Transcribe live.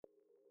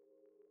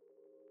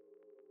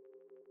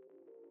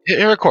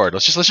Hit record.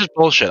 Let's just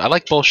bullshit. I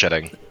like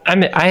bullshitting.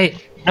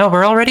 No,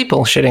 we're already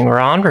bullshitting. We're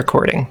on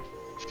recording.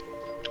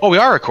 Oh, we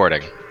are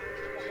recording.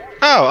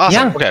 Oh,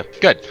 awesome. Yeah. Okay,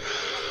 good.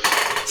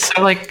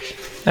 So,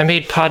 I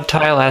made pad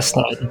thai last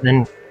night and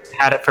then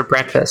had it for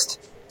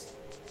breakfast.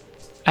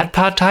 I had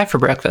pad thai for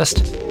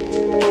breakfast.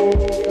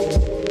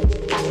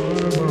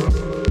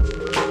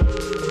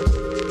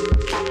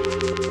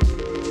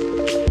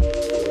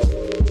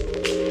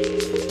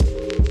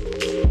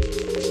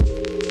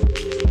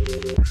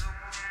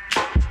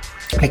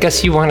 I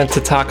guess you wanted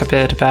to talk a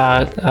bit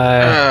about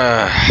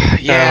the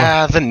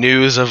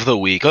news of the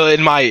week.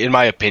 In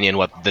my opinion,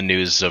 what the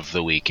news of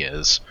the week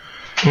is,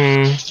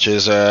 which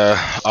is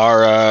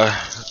our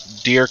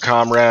dear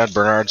comrade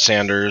Bernard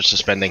Sanders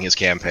suspending his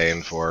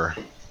campaign for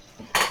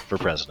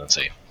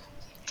presidency.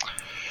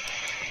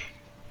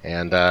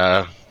 And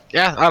I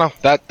don't know,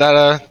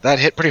 that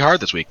hit pretty hard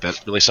this week.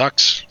 That really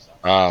sucks.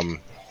 I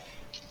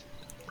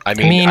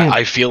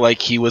feel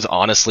like he was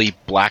honestly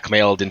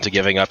blackmailed into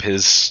giving up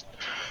his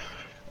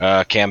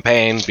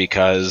campaign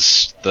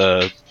because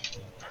the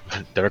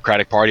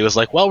Democratic Party was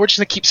like, well, we're just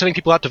going to keep sending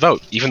people out to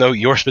vote, even though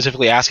you're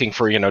specifically asking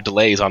for,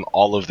 delays on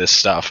all of this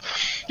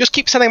stuff. Just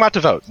keep sending them out to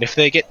vote. And if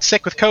they get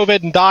sick with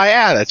COVID and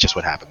die, that's just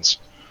what happens.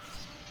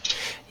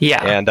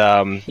 Yeah. And,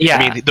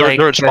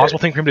 the responsible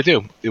thing for him to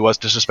do, it was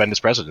to suspend his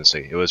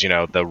presidency. It was,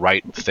 the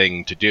right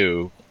thing to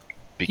do.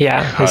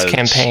 His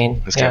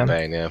campaign.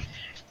 Yeah.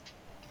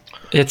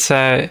 It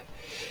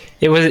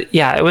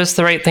was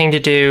the right thing to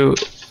do.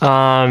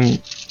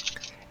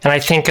 And I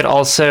think it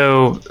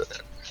also,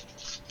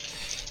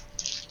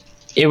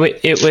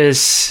 it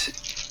was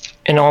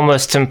an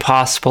almost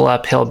impossible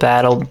uphill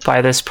battle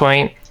by this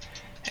point.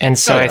 And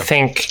so I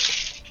think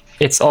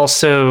it's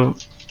also,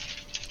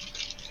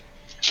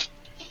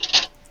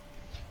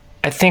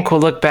 I think we'll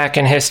look back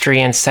in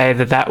history and say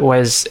that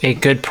was a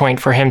good point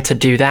for him to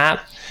do that,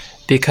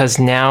 because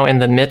now in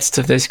the midst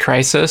of this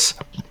crisis,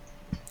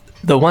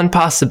 the one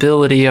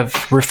possibility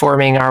of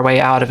reforming our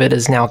way out of it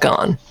is now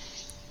gone.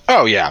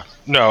 Oh, yeah.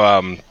 No,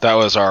 that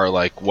was our,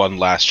 one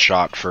last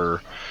shot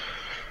for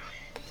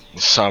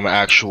some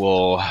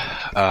actual,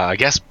 I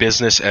guess,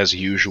 business as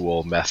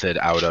usual method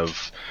out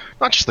of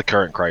not just the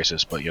current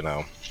crisis, but,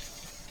 the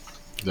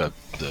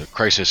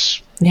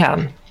crisis...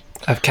 Yeah,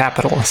 of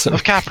capitalism.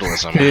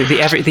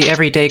 The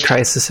everyday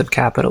crisis of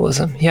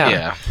capitalism,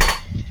 yeah.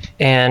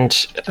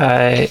 And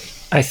I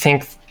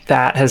think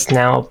that has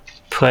now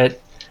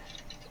put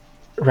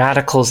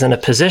radicals in a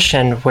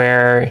position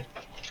where...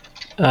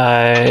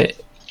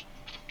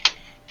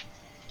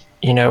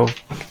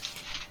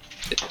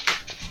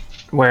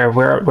 where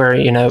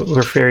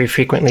we're very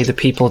frequently the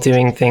people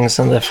doing things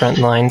on the front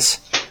lines.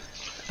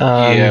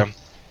 And,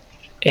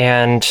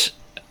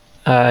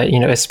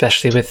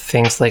 especially with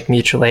things like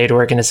mutual aid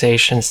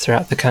organizations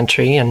throughout the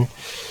country and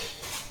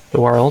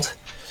the world.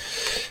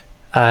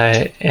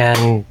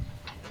 And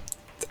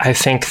I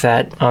think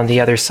that on the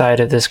other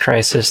side of this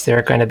crisis, there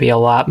are going to be a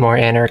lot more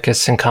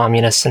anarchists and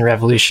communists and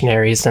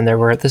revolutionaries than there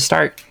were at the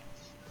start.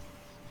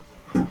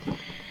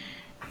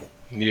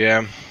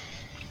 Yeah.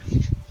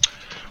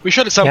 We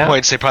should at some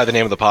point say probably the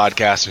name of the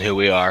podcast and who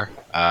we are,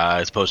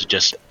 as opposed to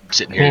just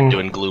sitting here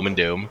doing gloom and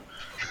doom.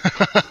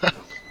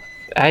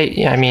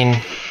 I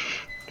mean,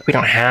 we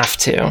don't have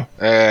to.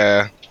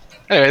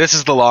 Anyway, this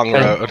is The Long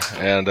Road,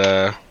 and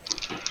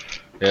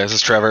this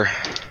is Trevor.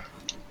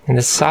 And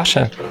this is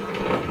Sasha.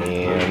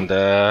 And,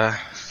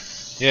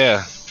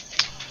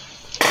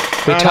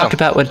 we talk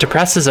about what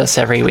depresses us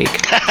every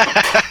week.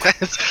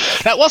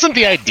 That wasn't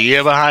the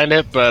idea behind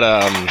it, but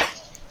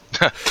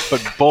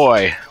but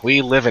boy,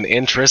 we live in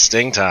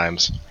interesting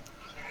times.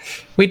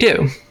 We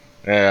do.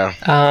 Yeah.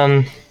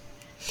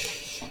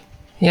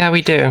 Yeah,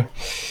 we do.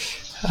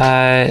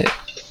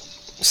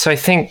 So I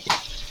think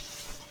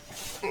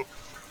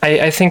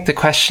the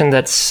question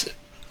that's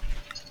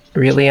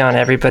really on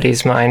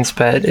everybody's minds,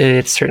 but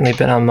it's certainly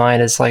been on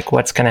mine, is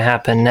what's going to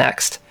happen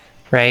next,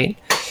 right?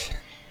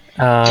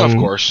 Of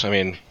course. I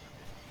mean,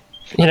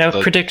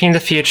 predicting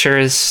the future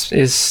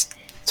is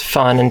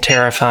fun and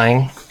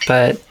terrifying,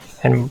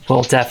 and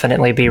we'll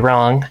definitely be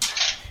wrong.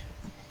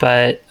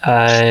 But,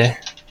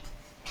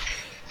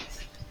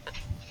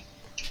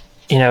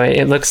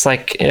 it looks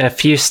like a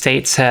few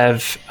states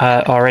have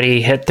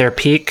already hit their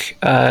peak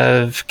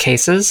of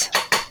cases.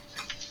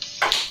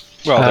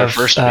 Well, their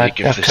first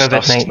peak of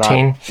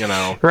COVID-19.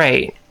 Not,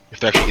 right. If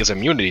there actually is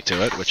immunity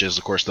to it, which is,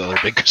 of course, the other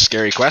big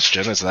scary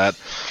question, is that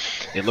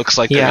it looks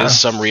like there is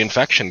some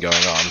reinfection going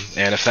on.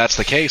 And if that's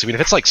the case, I mean,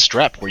 if it's like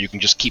strep, where you can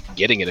just keep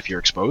getting it if you're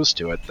exposed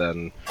to it,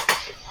 then...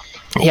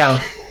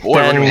 Yeah. Boy,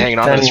 we're going to be hanging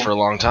on to this for a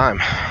long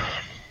time.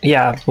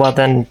 Yeah, well,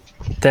 then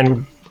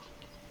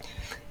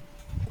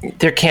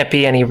there can't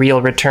be any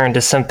real return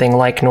to something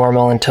like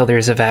normal until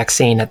there's a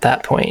vaccine at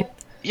that point.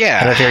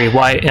 Yeah. And a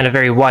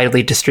very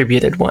widely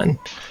distributed one.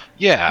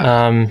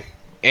 Yeah.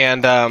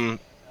 The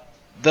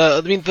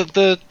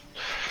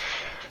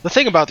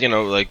thing about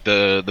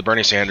the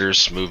Bernie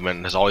Sanders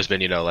movement has always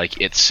been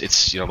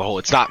it's the whole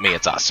it's not me,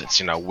 it's us, it's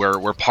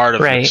we're part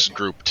of this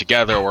group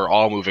together, we're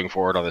all moving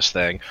forward on this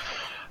thing,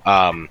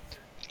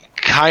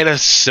 kind of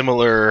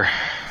similar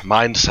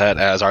mindset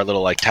as our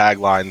little like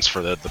taglines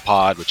for the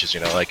pod, which is, you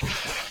know, like,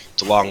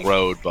 it's a long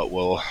road, but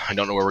I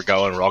don't know where we're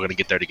going. We're all going to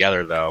get there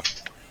together, though.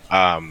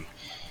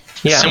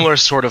 Similar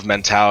sort of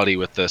mentality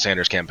with the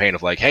Sanders campaign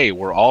of like, hey,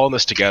 we're all in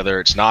this together.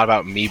 It's not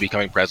about me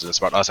becoming president. It's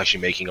about us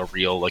actually making a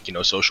real, like, you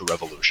know, social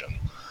revolution.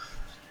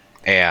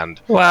 And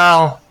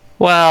well,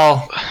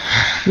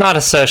 not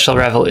a social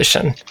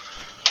revolution.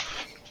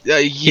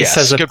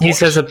 Yes, he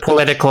says a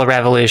political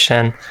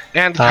revolution,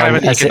 and kind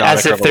of an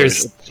economic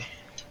revolution.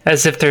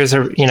 As if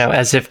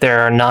there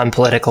are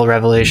non-political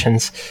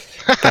revolutions.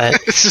 But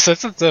that's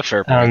a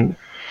fair point.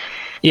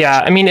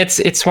 I mean,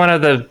 it's one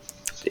of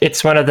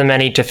the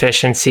many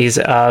deficiencies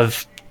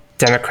of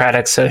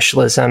democratic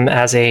socialism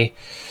as a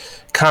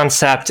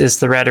concept. Is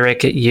the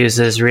rhetoric it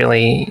uses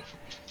really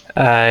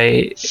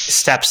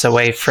steps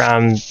away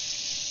from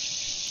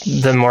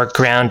the more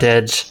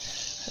grounded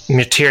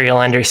material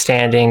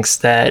understandings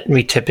that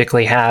we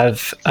typically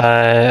have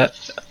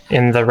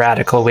in the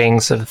radical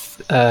wings of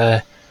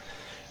the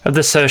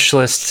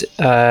socialist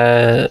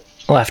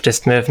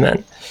leftist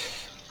movement.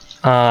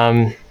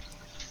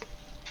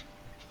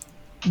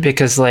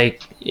 Because,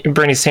 like,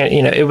 Bernie Sanders,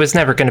 you know, it was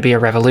never going to be a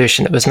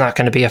revolution. It was not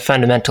going to be a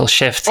fundamental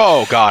shift.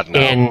 Oh God,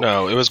 no!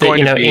 No, it was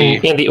going to be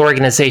in the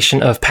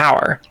organization of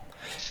power.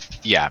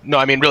 Yeah, no,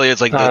 I mean, really, it's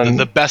like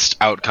the best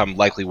outcome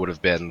likely would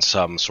have been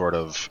some sort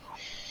of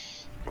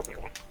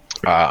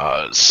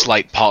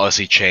slight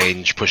policy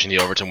change, pushing the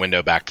Overton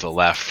window back to the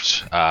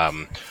left.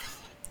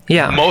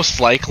 Most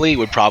likely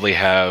would probably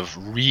have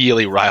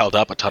really riled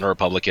up a ton of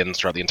Republicans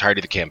throughout the entirety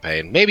of the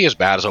campaign. Maybe as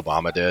bad as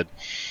Obama did.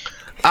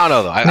 I don't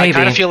know, though. I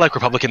kind of feel like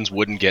Republicans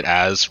wouldn't get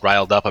as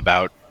riled up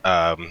about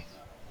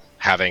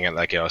having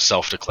a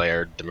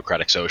self-declared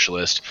democratic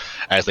socialist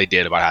as they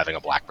did about having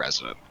a black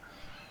president.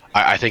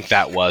 I think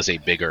that was a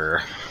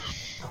bigger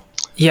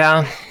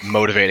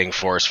motivating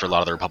force for a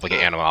lot of the Republican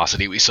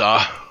animosity we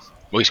saw.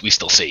 We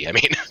still see. I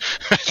mean,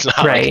 it's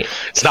not like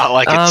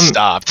it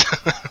stopped.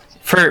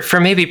 for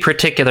maybe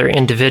particular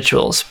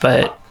individuals,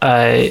 but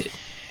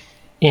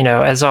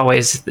as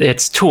always,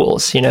 it's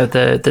tools.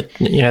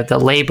 The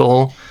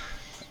label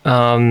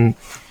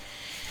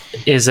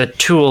is a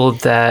tool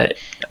that.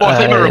 Well, I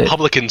think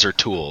Republicans are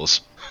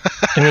tools.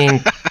 I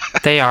mean,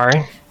 they are.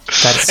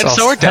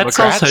 So are Democrats.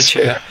 That's also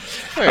true.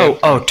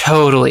 Oh,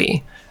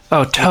 totally.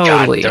 Oh,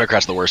 totally. God,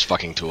 Democrats are the worst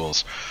fucking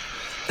tools.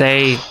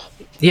 One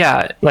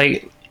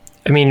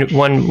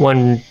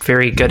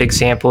very good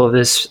example of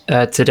this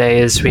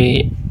today is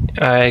we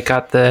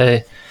got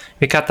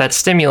that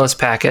stimulus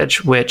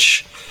package,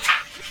 which,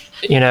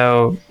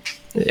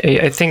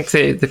 I think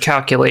the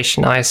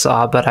calculation I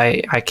saw, but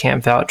I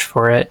can't vouch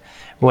for it,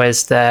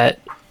 was that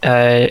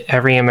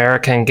every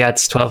American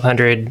gets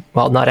 $1,200.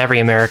 Well, not every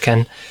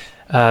American.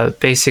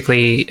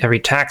 Basically, every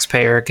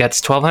taxpayer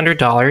gets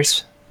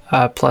 $1,200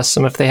 plus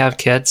some if they have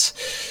kids,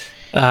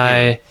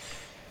 and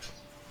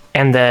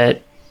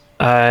that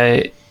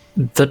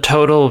the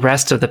total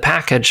rest of the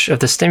package of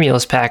the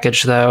stimulus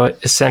package, though,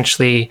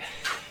 essentially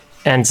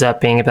ends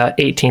up being about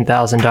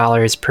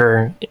 $18,000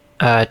 per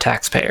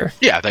taxpayer.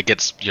 Yeah, that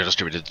gets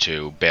distributed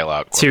to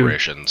bailout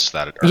corporations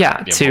that are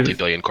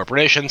multi-billion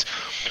corporations.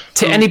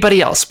 To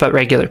anybody else but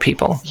regular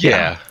people.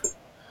 Yeah.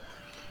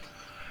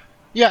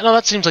 Yeah, no,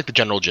 that seems like the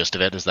general gist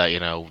of it, is that,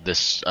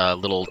 this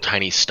little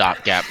tiny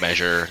stopgap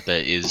measure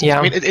that is... Yeah.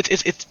 I mean,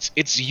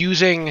 it's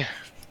using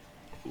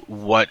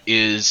what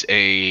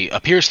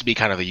appears to be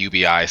kind of a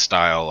UBI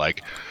style,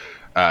 like,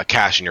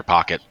 cash in your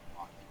pocket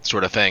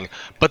sort of thing,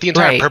 but the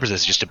entire purpose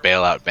is just to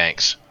bail out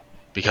banks,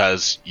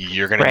 because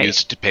you're going to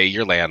use it to pay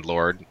your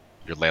landlord's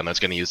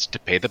going to use it to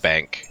pay the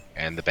bank,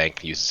 and the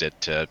bank uses it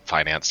to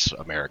finance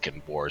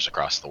American wars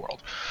across the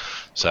world.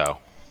 So...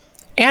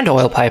 And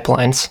oil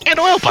pipelines. I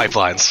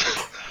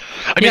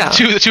mean,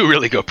 the two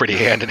really go pretty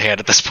hand in hand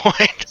at this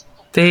point.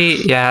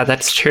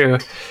 That's true.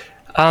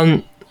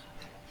 And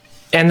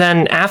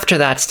then after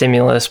that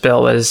stimulus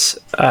bill was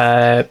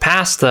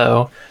passed,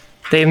 though,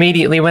 they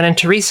immediately went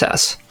into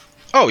recess.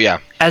 Oh yeah,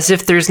 as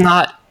if there's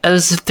not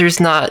a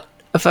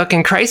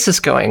fucking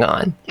crisis going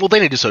on. Well, they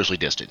need to socially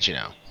distance,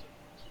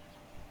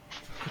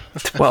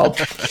 Well,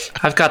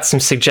 I've got some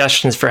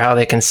suggestions for how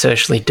they can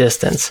socially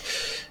distance.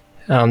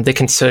 They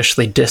can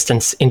socially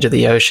distance into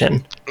the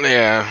ocean.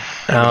 Yeah,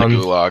 the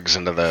gulags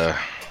into the...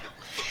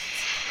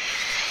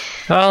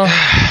 Well,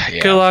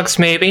 gulags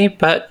maybe,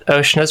 but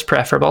ocean is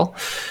preferable.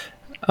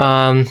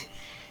 So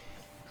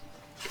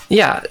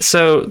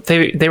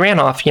they ran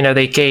off.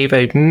 They gave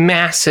a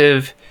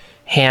massive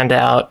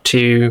handout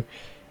to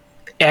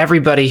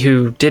everybody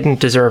who didn't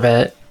deserve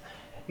it.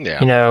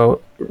 Yeah.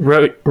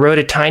 Wrote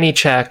a tiny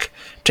check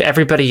to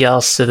everybody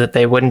else so that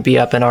they wouldn't be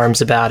up in arms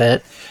about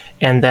it,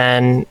 and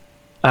then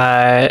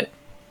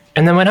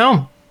went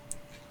home.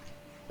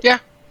 Yeah.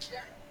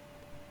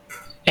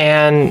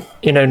 And,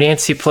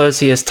 Nancy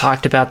Pelosi has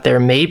talked about there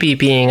maybe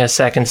being a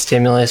second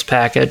stimulus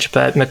package,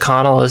 but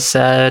McConnell has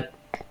said,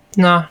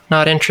 no,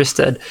 not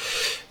interested.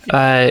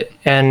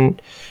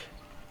 And,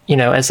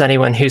 as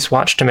anyone who's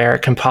watched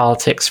American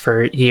politics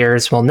for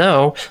years will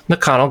know,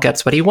 McConnell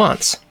gets what he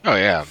wants. Oh,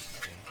 yeah.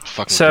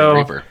 fucking Grim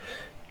Reaper.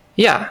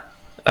 Yeah.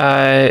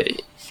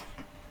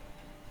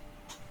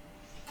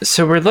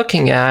 So we're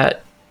looking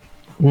at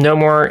no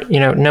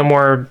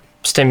more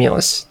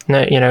stimulus,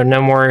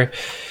 no more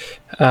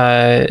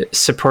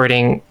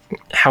supporting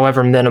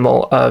however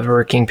minimal of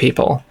working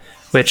people,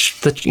 which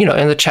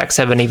and the checks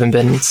haven't even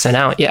been sent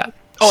out yet.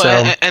 Oh, so,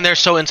 and they're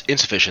so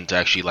insufficient to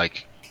actually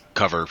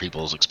cover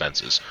people's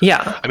expenses.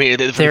 Yeah. I mean,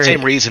 for the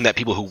same reason that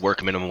people who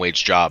work minimum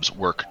wage jobs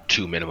work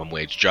 2 minimum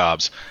wage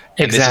jobs.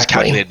 And This is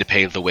calculated to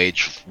pay the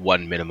wage for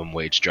 1 minimum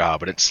wage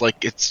job. And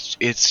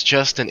it's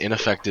just an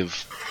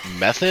ineffective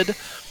method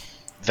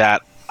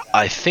that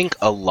I think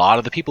a lot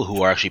of the people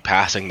who are actually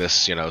passing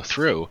this,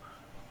 through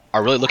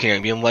are really looking at it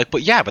and being like,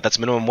 but that's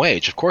minimum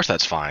wage. Of course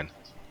that's fine.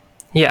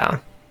 Yeah.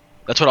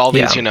 That's what all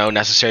these,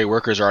 necessary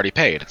workers are already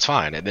paid. It's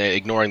fine. And they're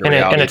ignoring the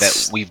reality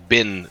that we've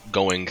been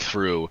going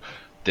through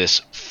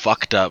this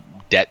fucked up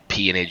debt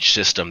peonage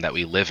system that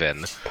we live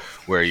in,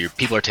 where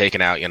people are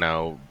taking out,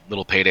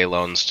 little payday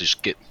loans to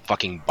just get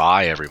fucking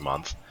by every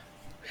month.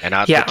 And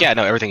now it's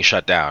everything's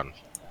shut down.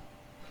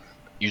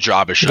 Your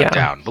job is shut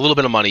down. The little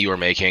bit of money you were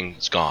making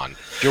is gone.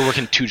 If you're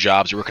working 2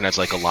 jobs, you're working as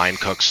a line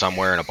cook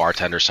somewhere and a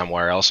bartender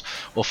somewhere else,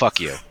 well, fuck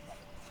you.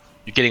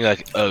 You're getting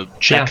a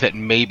check that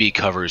maybe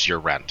covers your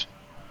rent.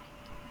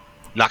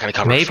 Not going to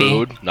cover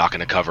food, not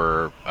going to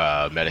cover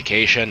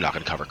medication, not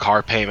going to cover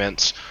car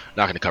payments,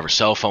 not going to cover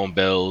cell phone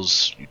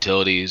bills,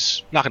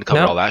 utilities, not going to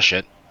cover all that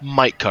shit.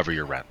 Might cover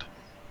your rent.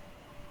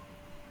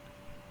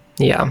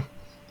 Yeah.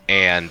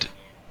 And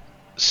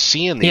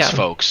seeing these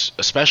folks,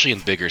 especially in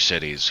bigger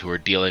cities, who are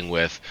dealing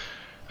with,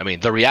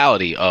 the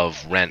reality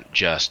of rent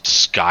just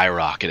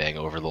skyrocketing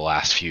over the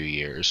last few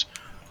years.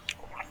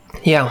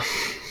 Yeah.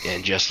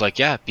 And just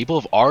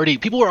people are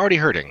already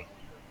hurting.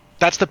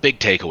 That's the big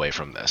takeaway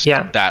from this.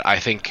 Yeah. That I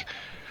think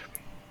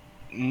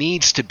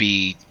needs to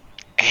be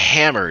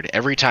hammered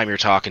every time you're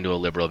talking to a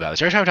liberal about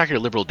this. Every time you're talking to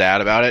a liberal dad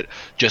about it,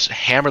 just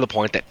hammer the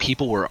point that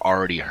people were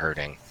already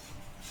hurting.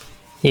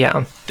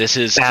 Yeah. This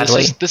is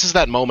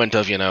that moment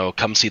of,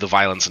 come see the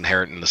violence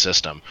inherent in the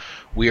system.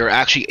 We are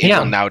actually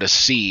able now to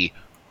see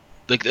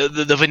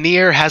the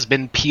veneer has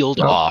been peeled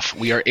off.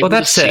 We are able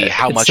to see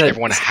how much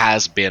everyone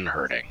has been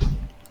hurting.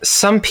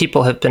 Some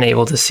people have been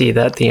able to see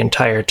that the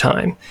entire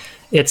time.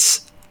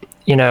 It's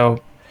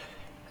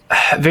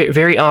very,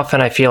 very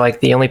often I feel like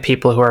the only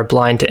people who are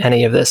blind to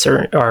any of this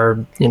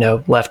are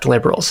left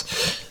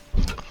liberals.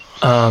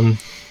 Well,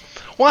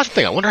 that's the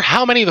thing. I wonder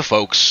how many of the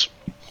folks,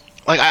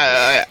 I've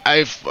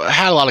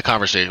had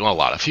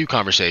a few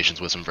conversations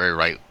with some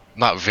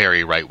not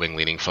very right-wing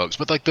leaning folks,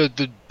 but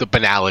the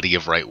banality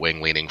of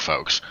right-wing leaning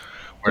folks,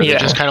 where they're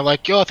just kind of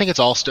like, I think it's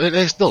all it's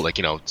still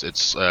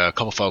it's a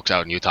couple folks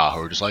out in Utah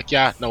who are just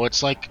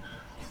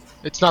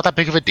it's not that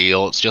big of a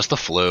deal. It's just the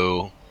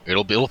flu.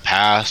 It'll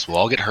pass. We'll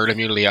all get herd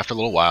immunity after a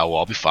little while. We'll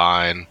all be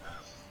fine.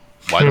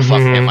 Why the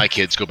fuck can't my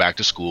kids go back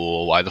to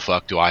school? Why the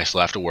fuck do I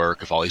still have to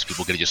work if all these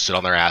people get to just sit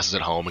on their asses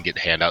at home and get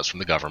handouts from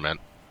the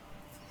government?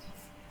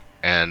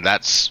 And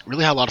that's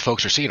really how a lot of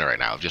folks are seeing it right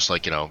now. Just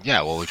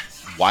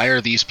why are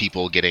these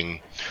people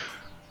getting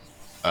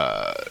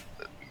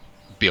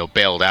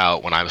bailed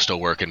out when I'm still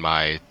working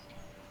my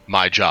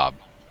job?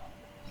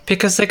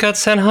 Because they got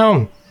sent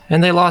home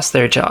and they lost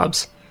their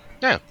jobs.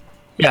 Yeah.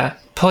 Yeah.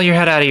 Pull your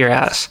head out of your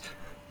ass.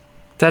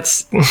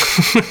 That's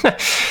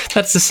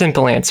that's the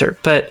simple answer.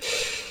 But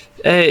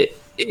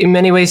in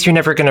many ways, you're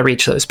never going to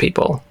reach those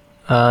people.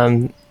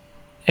 And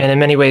in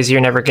many ways,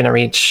 you're never going to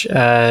reach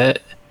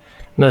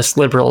most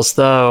liberals,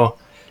 though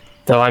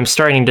I'm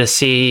starting to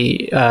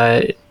see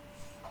and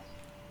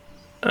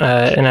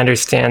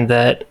understand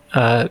that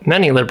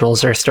many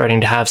liberals are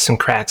starting to have some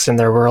cracks in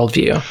their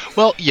worldview.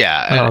 Well,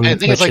 yeah, and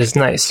which is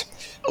nice.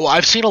 Well,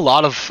 I've seen a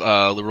lot of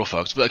liberal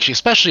folks, but actually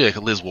especially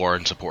Liz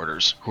Warren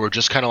supporters, who are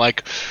just kind of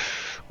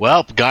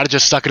gotta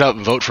just suck it up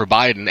and vote for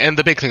Biden. And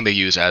the big thing they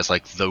use as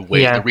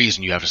the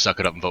reason you have to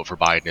suck it up and vote for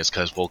Biden is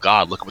because, well,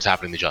 God, look at what's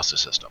happening in the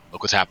justice system.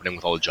 Look what's happening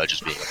with all the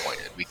judges being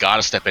appointed. We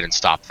gotta step in and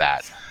stop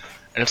that.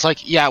 And it's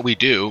yeah, we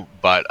do,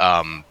 but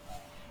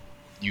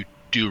you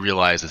do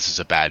realize this is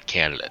a bad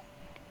candidate,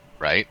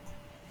 right?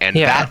 And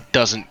that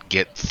doesn't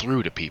get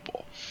through to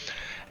people.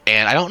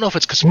 And I don't know if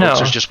it's because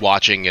folks are just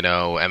watching,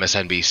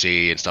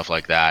 MSNBC and stuff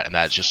like that, and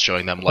that's just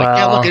showing them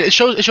look, it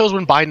shows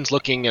when Biden's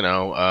looking,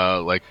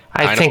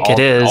 I think it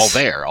is all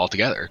there, all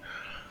together.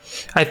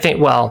 I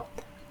think. Well,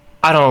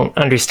 I don't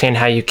understand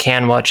how you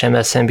can watch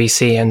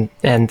MSNBC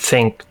and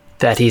think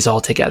that he's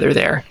all together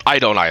there. I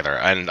don't either,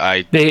 and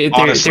I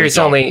honestly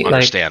don't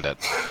understand it.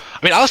 I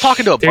mean, I was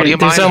talking to a buddy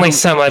of mine. There's only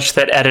so much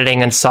that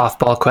editing and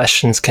softball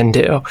questions can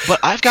do. But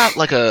I've got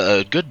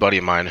a good buddy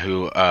of mine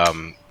who.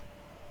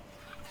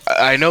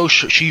 I know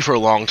she for a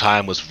long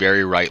time was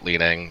very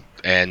right-leaning,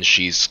 and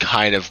she's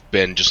kind of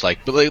been just not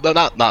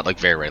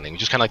very right-leaning,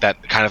 just kind of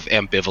that kind of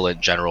ambivalent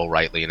general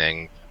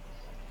right-leaning,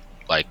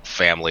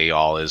 family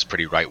all is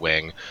pretty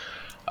right-wing,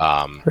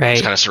 right.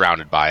 Just kind of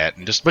surrounded by it,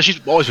 but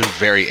she's always been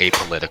very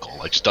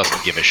apolitical, just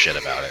doesn't give a shit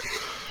about it.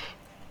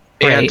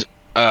 Right.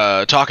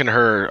 And talking to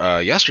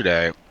her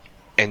yesterday,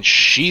 and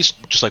she's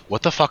just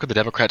what the fuck are the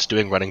Democrats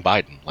doing running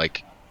Biden?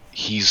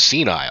 he's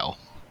senile.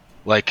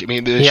 Like, I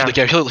mean,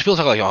 people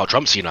talk like, oh,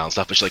 Trump's senile and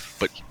stuff,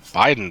 but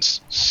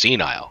Biden's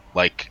senile.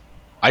 Like,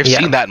 I've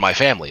seen that in my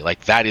family.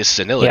 Like, that is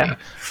senility. Yeah.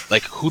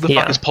 Like, who the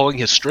fuck is pulling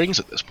his strings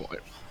at this point?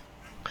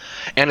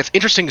 And it's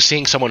interesting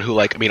seeing someone who,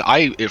 like, I mean,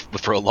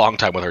 for a long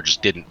time with her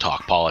just didn't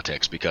talk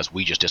politics because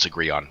we just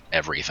disagree on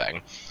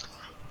everything.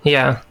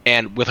 Yeah.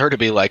 And with her to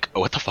be like, oh,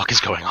 what the fuck is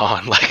going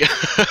on? Like,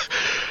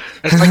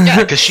 it's like,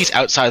 yeah, because she's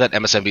outside that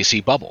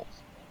MSNBC bubble.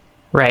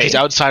 Right. She's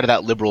outside of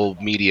that liberal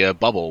media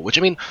bubble, which,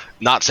 I mean,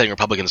 not saying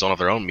Republicans don't have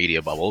their own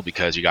media bubble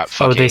because you got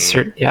fucking...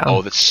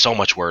 Oh, that's so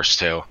much worse,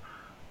 too.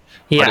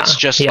 Yeah, but it's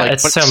just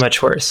it's so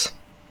much worse.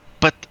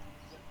 But,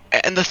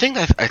 and the thing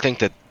that I think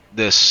that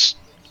this...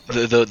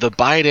 The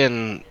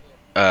Biden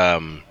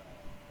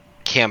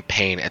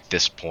campaign at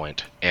this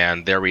point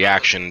and their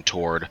reaction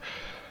toward...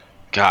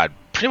 God,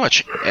 pretty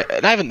much...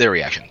 Not even their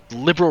reaction.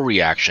 Liberal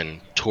reaction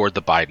toward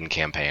the Biden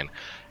campaign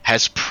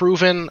has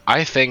proven,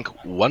 I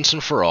think, once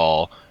and for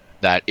all...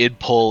 that id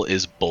poll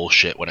is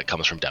bullshit when it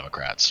comes from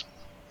Democrats.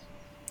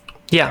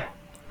 Yeah.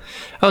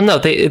 Oh no,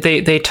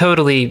 they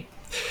totally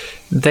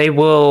they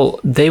will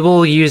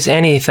use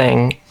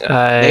anything.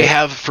 They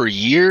have for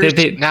years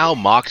now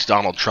mocked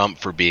Donald Trump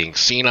for being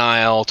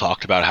senile.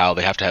 Talked about how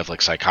they have to have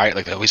like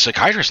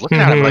psychiatrists looking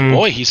at him like,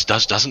 boy, he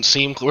doesn't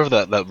seem.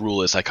 Whatever the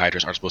rule is,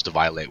 psychiatrists aren't supposed to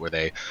violate, where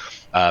they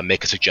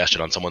make a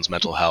suggestion on someone's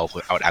mental health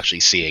without actually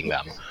seeing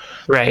them.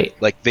 Right.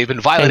 Like, they've been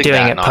violating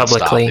that nonstop.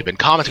 Publicly. They've been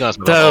commenting on us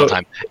all the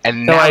time.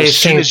 And now, as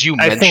soon as you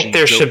mention... I think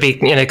there should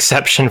be an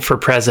exception for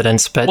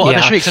presidents, but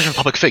there should be an exception for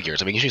public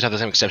figures. I mean, you should have the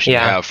same exception you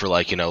have for,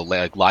 like,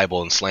 like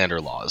libel and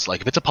slander laws. Like,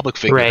 if it's a public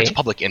figure, if it's a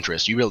public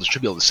interest, you really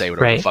should be able to say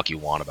whatever the fuck you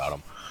want about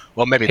them.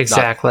 Well, maybe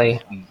not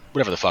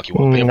whatever the fuck you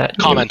want.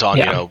 Comment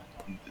on,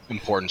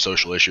 important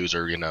social issues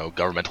or,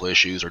 governmental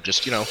issues or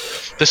just,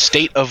 the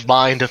state of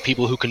mind of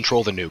people who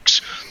control the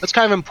nukes. That's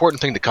kind of an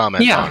important thing to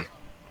comment on.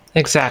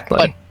 Exactly.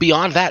 But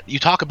beyond that, you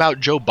talk about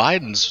Joe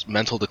Biden's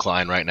mental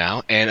decline right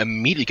now and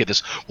immediately get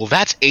this, well,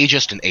 that's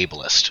ageist and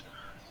ableist.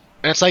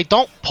 And it's like,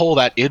 don't pull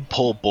that id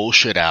poll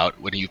bullshit out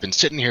when you've been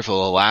sitting here for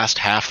the last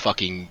not half, God,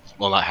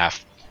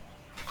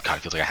 it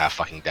feels like a half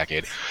fucking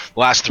decade, the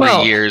last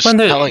 3 years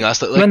telling us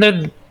that... Like, when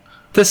they're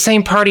the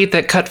same party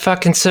that cut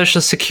fucking Social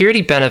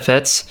Security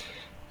benefits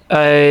in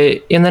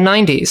the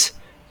 90s.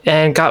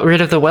 And got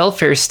rid of the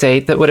welfare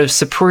state that would have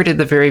supported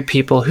the very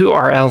people who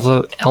are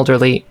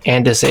elderly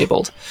and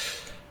disabled.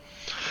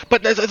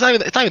 But it's not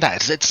even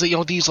that. It's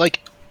these, like,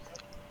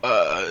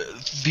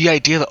 the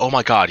idea that, oh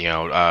my God,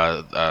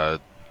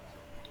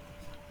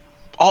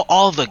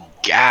 all the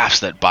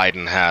gaffes that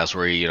Biden has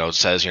where he,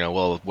 says,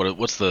 well,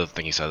 what's the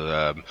thing he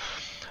said?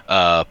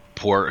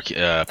 Poor kids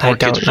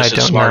are just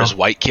as smart as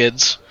white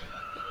kids.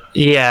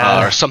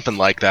 Yeah. Or something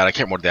like that. I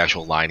can't remember what the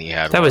actual line he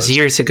had. That was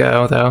years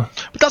ago, though.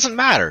 But it doesn't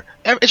matter.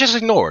 It's just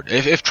ignored.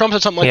 If Trump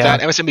said something like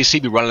that, MSNBC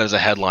would be running as a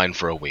headline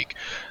for a week.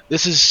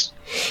 This is...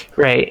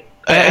 Right.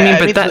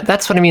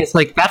 That's what I mean. It's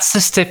like, that's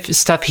the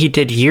stuff he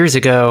did years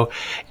ago,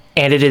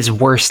 and it is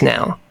worse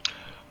now.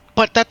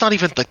 But that's not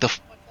even, like,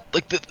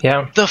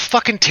 the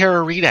fucking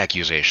Tara Reid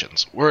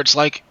accusations, where it's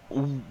like,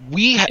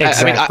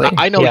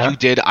 I know you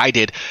did, I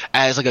did,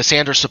 as like a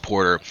Sanders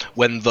supporter,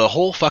 when the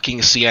whole fucking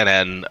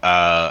CNN,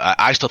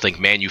 I still think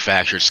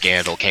manufactured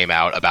scandal came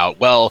out about,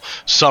 well,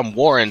 some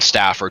Warren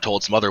staffer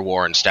told some other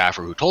Warren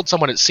staffer who told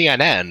someone at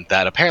CNN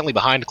that apparently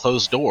behind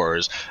closed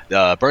doors,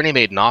 Bernie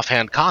made an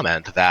offhand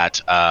comment that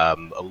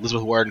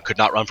Elizabeth Warren could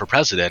not run for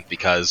president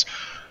because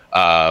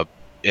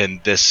in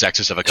this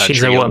sexist of a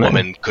country, a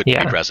woman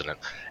couldn't be president.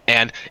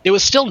 And it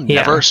was still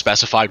never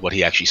specified what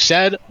he actually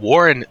said.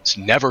 Warren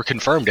never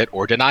confirmed it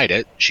or denied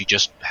it. She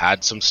just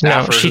had some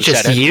staffers who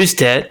said it. She just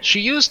used it. She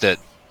used it.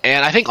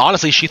 And I think,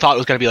 honestly, she thought it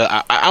was going to be like,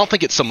 I don't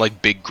think it's some,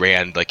 like, big,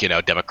 grand, like,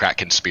 Democrat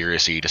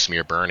conspiracy to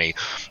smear Bernie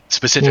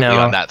specifically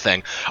on that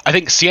thing. I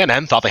think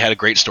CNN thought they had a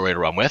great story to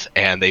run with,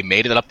 and they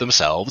made it up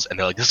themselves, and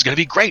they're like, this is going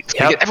to be great. It's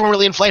going to get everyone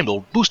really inflamed.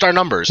 It'll boost our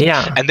numbers.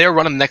 Yeah. And they're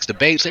running the next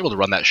debate, so they were able to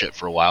run that shit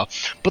for a while.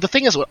 But the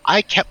thing is, what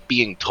I kept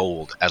being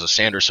told as a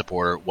Sanders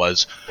supporter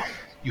was,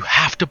 you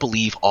have to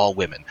believe all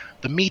women.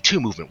 The Me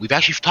Too movement. We've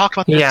actually talked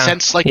about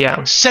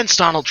that since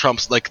Donald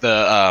Trump's, like,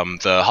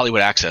 the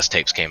Hollywood Access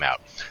tapes came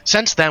out.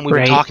 Since then, we've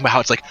been talking about how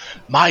it's like,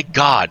 my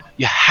God,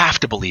 you have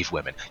to believe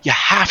women. You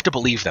have to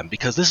believe them,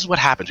 because this is what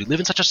happens. We live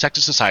in such a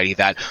sexist society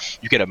that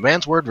you get a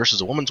man's word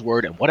versus a woman's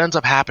word, and what ends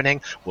up happening?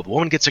 Well, the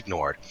woman gets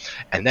ignored.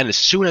 And then as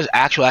soon as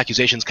actual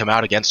accusations come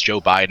out against Joe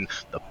Biden,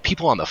 the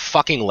people on the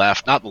fucking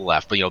left, not the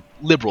left, but,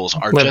 liberals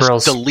are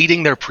just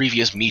deleting their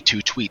previous Me Too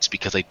tweets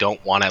because they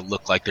don't want to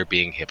look like they're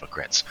being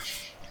hypocrites.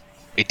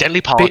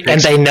 Identity politics,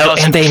 and they know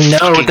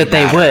that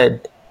they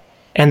would.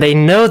 And they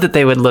know that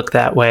they would look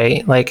that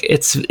way. Like,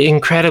 it's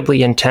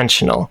incredibly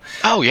intentional.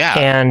 Oh, yeah.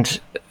 And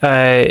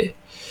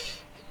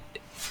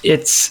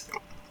it's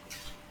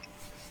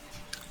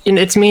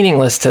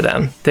meaningless to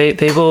them.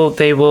 They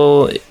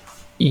will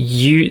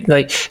you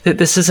like,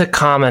 this is a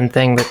common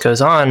thing that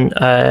goes on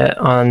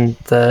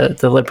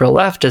the liberal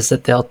left, is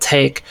that they'll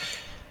take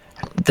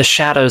the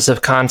shadows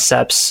of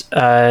concepts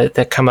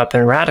that come up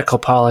in radical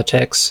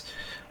politics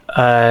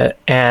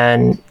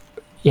and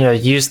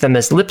use them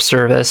as lip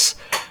service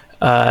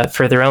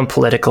for their own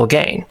political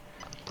gain.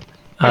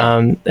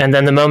 And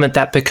then the moment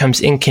that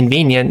becomes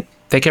inconvenient,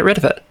 they get rid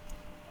of it.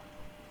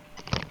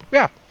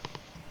 Yeah.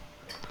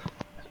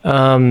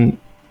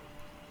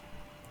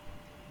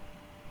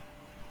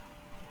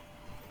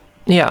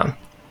 Yeah.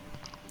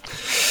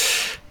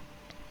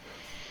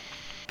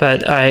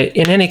 But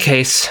in any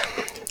case,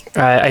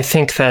 I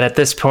think that at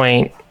this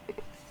point,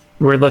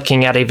 we're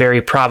looking at a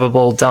very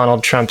probable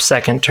Donald Trump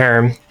second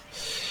term.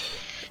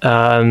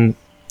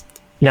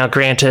 Now,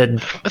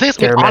 granted,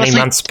 there are many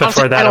months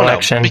before that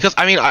election. Because,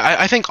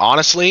 I think,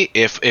 honestly,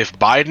 if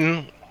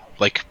Biden,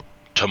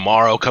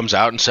 tomorrow comes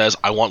out and says,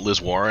 I want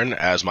Liz Warren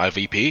as my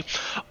VP,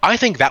 I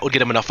think that would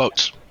get him enough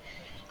votes.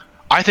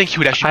 I think he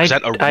would actually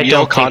present a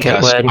real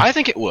contest. I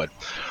think it would.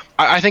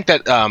 I think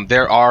that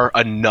there are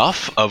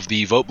enough of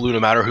the vote blue no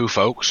matter who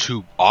folks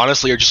who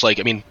honestly are just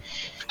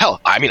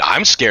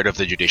I'm scared of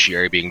the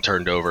judiciary being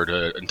turned over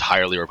to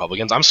entirely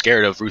Republicans. I'm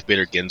scared of Ruth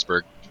Bader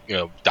Ginsburg,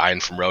 dying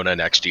from Rona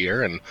next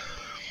year, and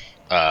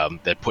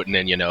that putting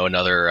in,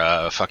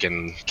 another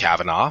fucking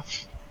Kavanaugh.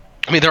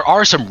 There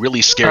are some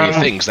really scary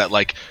things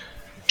that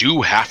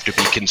do have to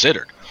be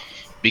considered,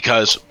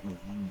 because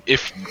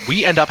if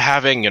we end up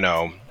having,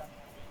 another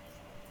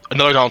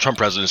Donald Trump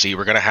presidency,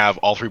 we're going to have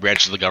all three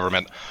branches of the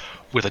government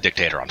with a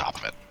dictator on top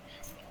of it.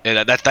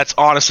 And that's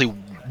honestly,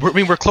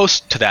 we're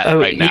close to that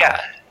right now.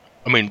 Yeah.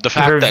 The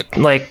fact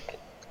that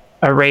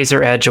a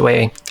razor edge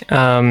away.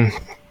 And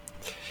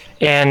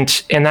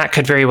that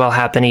could very well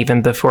happen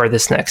even before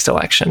this next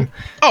election.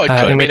 Oh, it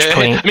could.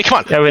 Come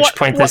on. At which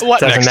point this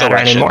doesn't matter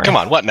anymore. Come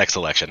on, what next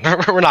election?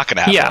 We're not going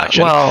to have an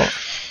election. Well,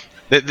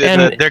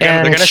 they're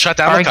going to shut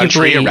down the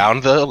country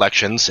around the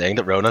election, saying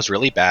that Rona's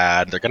really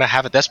bad. They're going to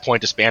have, at this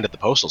point, disbanded the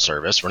Postal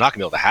Service. We're not going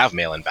to be able to have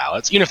mail-in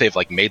ballots, even if they've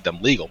made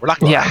them legal. We're not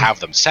going to be able to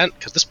have them sent,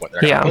 because at this point they're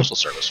going to have a Postal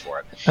Service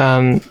for it.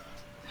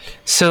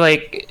 So,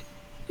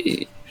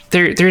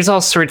 there's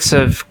all sorts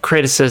of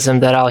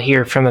criticism that I'll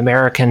hear from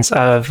Americans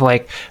of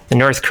the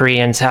North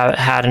Koreans have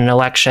had an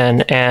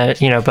election, and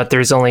but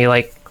there's only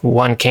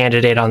one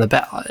candidate on the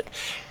ballot,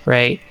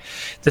 right?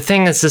 The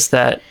thing is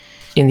that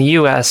in the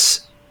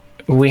U.S.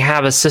 we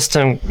have a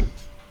system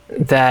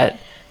that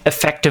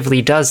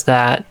effectively does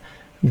that,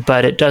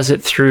 but it does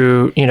it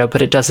through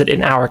but it does it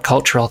in our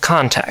cultural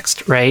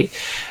context, right?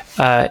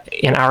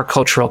 In our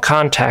cultural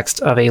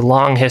context of a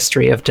long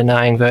history of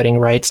denying voting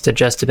rights to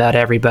just about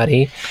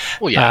everybody,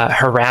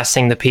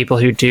 harassing the people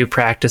who do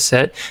practice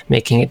it,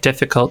 making it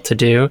difficult to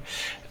do,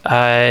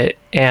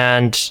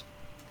 and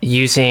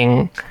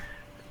using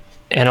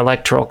an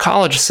electoral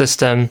college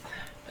system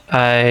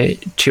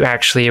to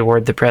actually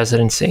award the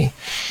presidency.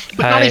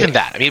 But not even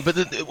that. But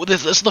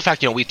this is the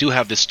fact, we do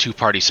have this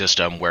two-party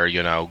system where,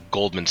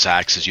 Goldman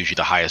Sachs is usually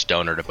the highest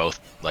donor to both,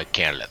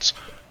 candidates.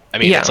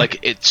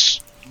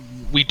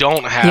 We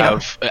don't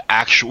have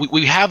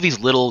we have these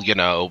little,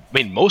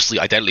 mostly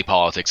identity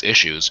politics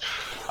issues.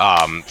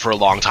 For a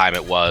long time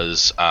it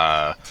was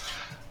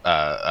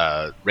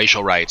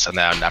racial rights, and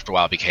then after a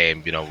while it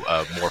became,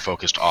 more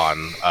focused on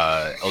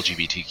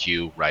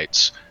LGBTQ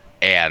rights.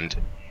 And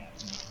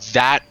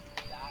that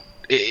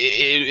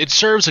it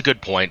serves a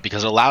good point,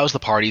 because it allows the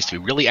parties to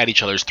be really at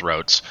each other's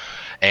throats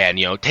and,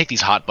 take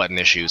these hot button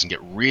issues and get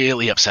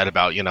really upset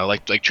about,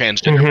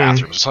 transgender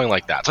bathrooms or something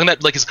like that. Something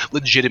that is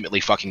legitimately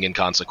fucking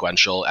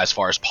inconsequential as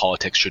far as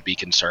politics should be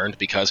concerned,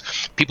 because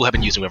people have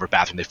been using whatever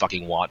bathroom they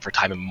fucking want for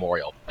time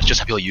immemorial. It's just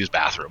how people use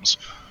bathrooms.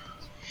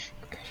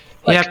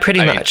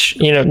 Pretty much.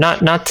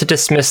 Not to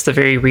dismiss the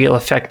very real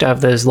effect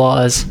of those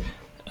laws,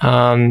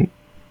 and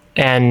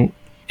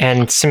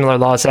similar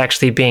laws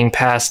actually being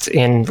passed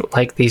in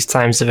these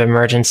times of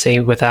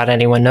emergency without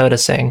anyone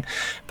noticing.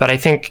 But I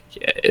think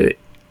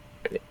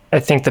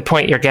the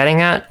point you're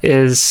getting at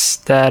is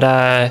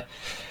that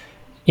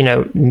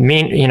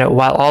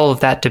while all of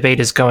that debate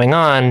is going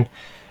on,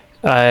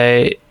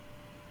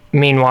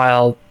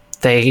 meanwhile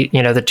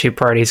the two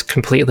parties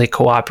completely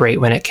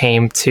cooperate when it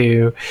came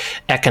to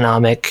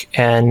economic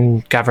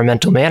and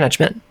governmental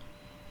management.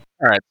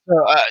 All right.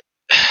 So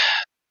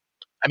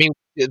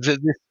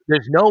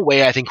there's no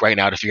way, I think, right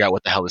now to figure out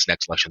what the hell this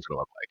next election is going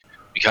to look like,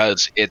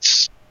 because we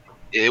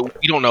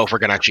don't know if we're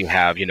going to actually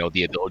have,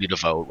 the ability to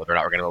vote, whether or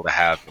not we're going to be able to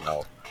have,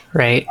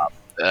 right.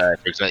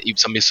 There's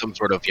some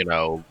sort of,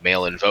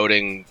 mail-in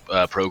voting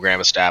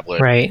program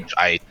established. Right. Which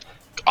I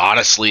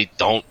honestly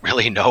don't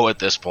really know at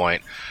this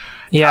point.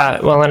 Yeah,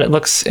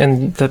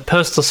 and the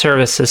Postal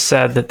Service has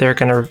said that they're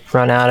going to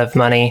run out of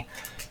money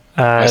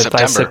by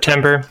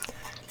September.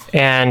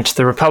 And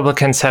the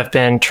Republicans have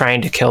been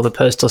trying to kill the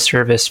Postal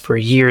Service for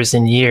years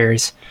and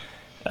years.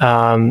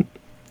 And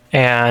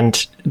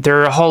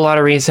there are a whole lot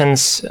of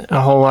reasons,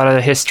 a whole lot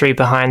of history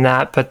behind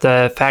that. But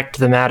the fact of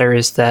the matter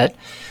is that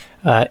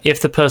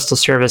if the Postal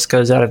Service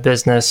goes out of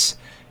business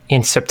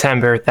in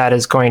September, that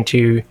is going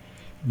to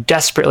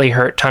desperately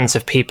hurt tons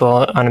of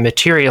people on a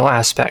material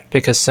aspect,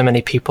 because so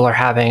many people are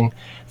having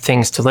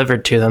things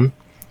delivered to them.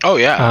 Oh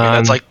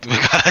yeah, that's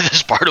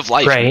that's part of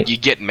life. Right. You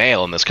get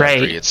mail in this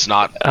country. Right. It's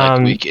not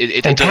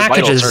it's a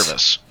vital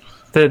service.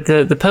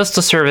 The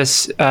Postal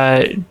Service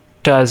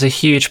does a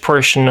huge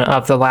portion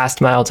of the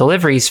last mile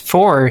deliveries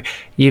for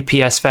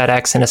UPS,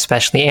 FedEx, and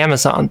especially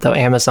Amazon, though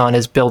Amazon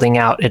is building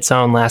out its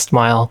own last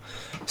mile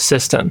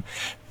system.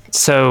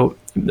 So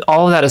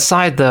all of that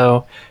aside,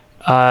 though,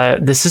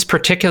 this is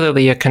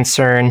particularly a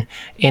concern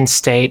in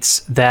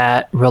states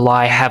that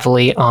rely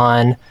heavily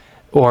on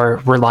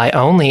or rely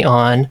only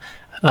on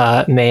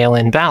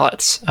mail-in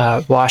ballots.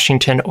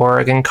 Washington,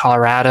 Oregon,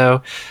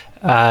 Colorado,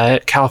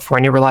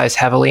 California relies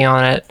heavily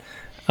on it.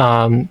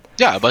 A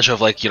bunch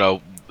of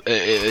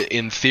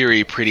in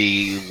theory,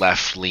 pretty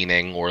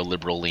left-leaning or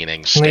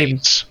liberal-leaning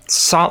states.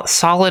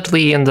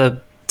 Solidly in the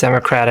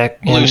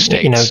Democratic blue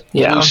states.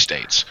 Blue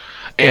states.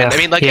 And I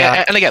mean,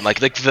 and again,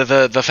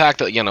 the fact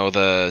that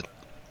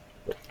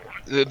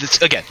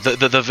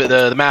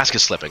the mask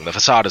is slipping, the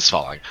facade is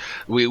falling.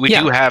 We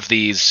do have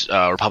these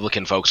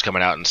Republican folks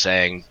coming out and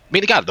saying, I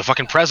mean, God, the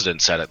fucking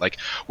president said it.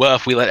 Well,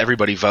 if we let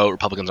everybody vote,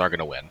 Republicans aren't going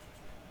to win.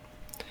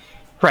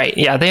 Right.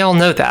 Yeah, they all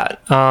know that.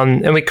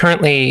 And we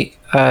currently,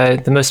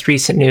 the most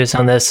recent news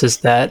on this is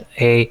that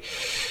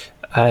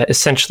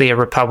essentially a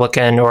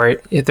Republican, or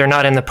they're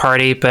not in the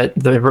party, but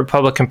the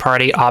Republican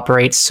Party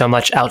operates so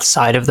much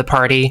outside of the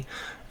party.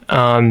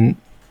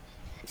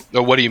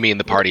 What do you mean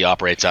the party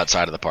operates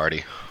outside of the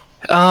party?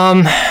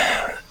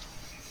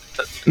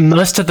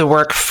 Most of the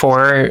work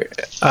for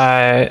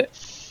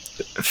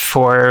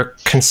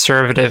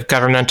conservative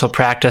governmental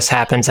practice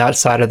happens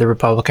outside of the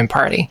Republican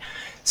Party.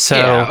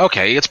 So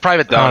it's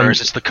private donors,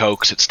 it's the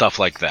Kochs, it's stuff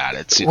like that.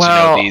 It's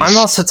I'm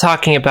also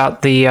talking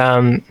about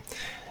the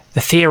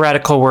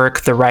theoretical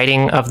work, the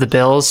writing of the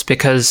bills,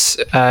 because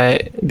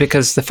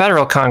the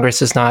federal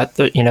Congress is not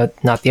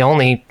the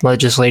only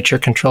legislature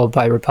controlled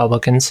by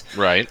Republicans,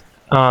 right?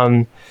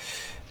 And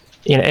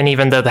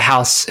even though the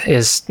House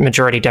is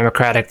majority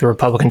Democratic, the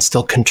Republicans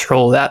still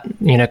control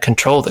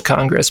the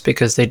Congress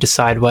because they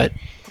decide what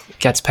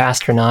gets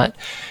passed or not,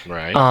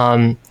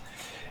 right?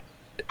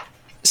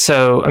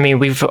 So, I mean,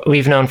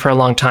 we've known for a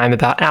long time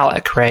about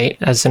ALEC, right,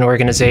 as an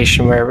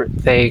organization where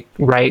they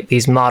write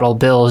these model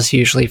bills,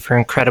 usually for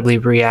incredibly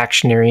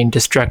reactionary and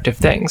destructive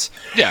things.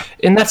 Yeah.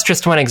 And that's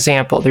just one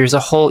example. There's a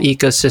whole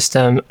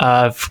ecosystem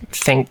of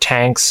think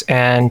tanks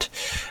and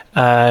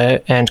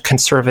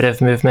conservative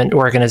movement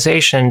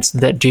organizations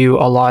that do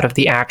a lot of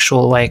the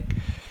actual,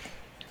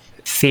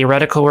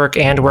 theoretical work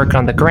and work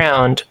on the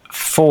ground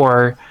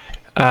for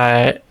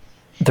the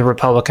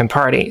Republican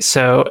Party.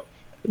 So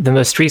the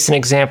most recent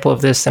example of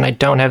this, and I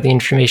don't have the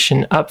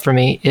information up for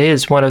me,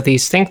 is one of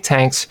these think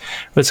tanks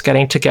was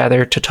getting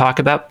together to talk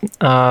about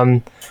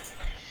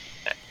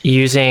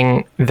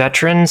using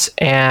veterans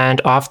and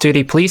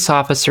off-duty police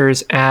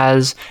officers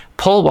as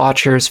poll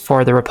watchers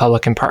for the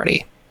Republican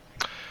Party.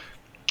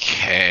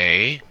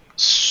 Okay.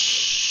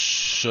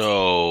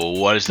 So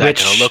what is that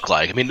going to look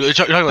like? I mean, you're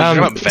talking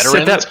about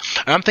veterans.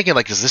 I'm thinking,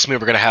 does this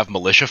mean we're going to have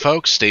militia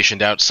folks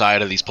stationed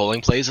outside of these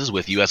polling places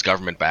with U.S.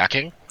 government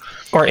backing?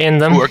 Or in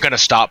them. Who are going to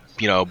stop,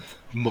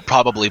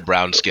 probably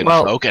brown-skinned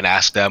folk and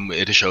ask them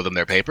to show them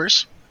their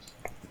papers?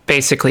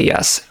 Basically,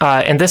 yes.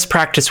 And this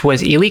practice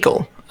was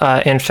illegal,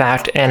 in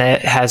fact, and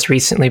it has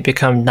recently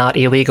become not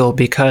illegal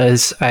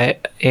because I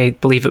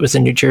believe it was a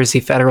New Jersey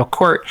federal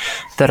court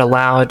that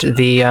allowed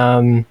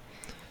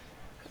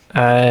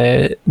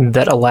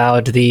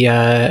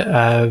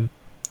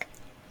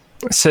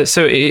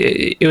so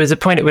it was a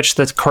point at which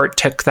the court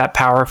took that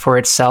power for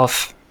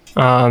itself,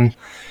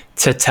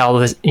 to tell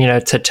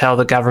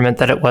the government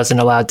that it wasn't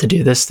allowed to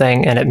do this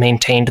thing, and it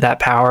maintained that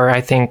power, I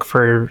think,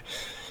 for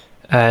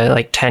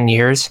 10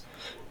 years.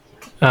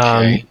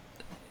 Okay.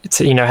 It's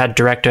had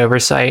direct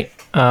oversight,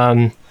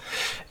 and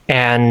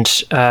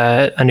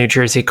a New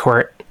Jersey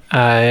court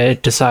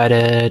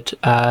decided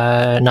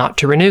not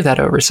to renew that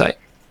oversight.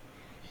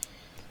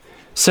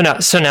 So now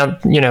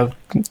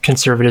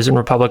conservatives and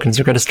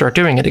Republicans are going to start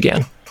doing it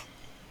again.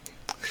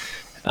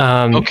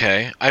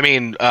 Okay, I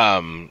mean.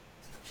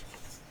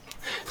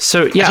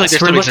 So yeah, there's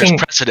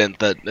precedent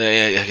that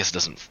I guess it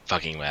doesn't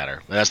fucking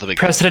matter. That's the big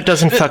precedent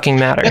doesn't fucking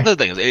matter. That's the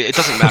thing. It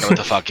doesn't matter what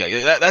the fuck.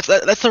 That's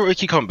the we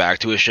keep coming back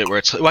to, is shit where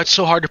it's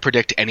so hard to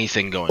predict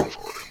anything going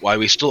forward. Why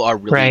we still are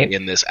really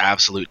in this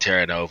absolute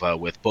terra nova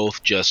with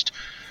both just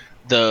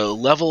the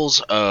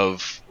levels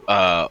of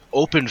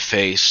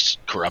open-faced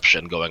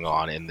corruption going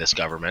on in this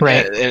government.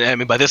 Right. And I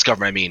mean, by this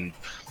government, I mean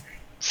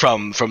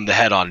from the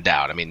head on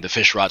down. I mean the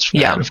fish rots from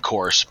the head, of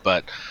course,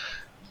 but.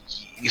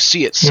 You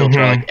see it still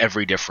through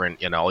every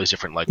different, all these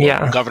different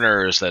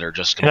governors that are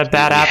just. And a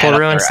bad apple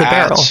ruins the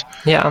barrel.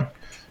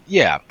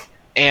 Yeah,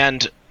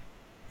 and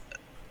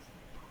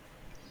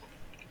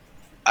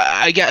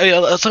I get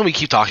that's something we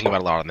keep talking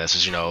about a lot on this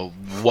is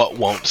what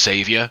won't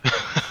save you,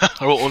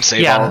 or what won't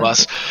save all of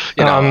us.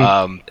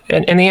 And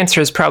the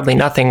answer is probably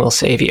nothing will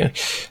save you,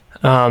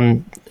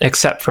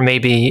 except for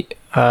maybe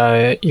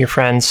your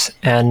friends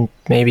and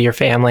maybe your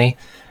family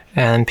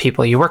and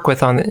people you work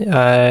with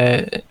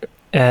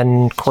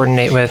and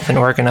coordinate with and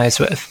organize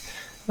with.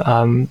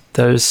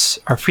 Those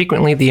are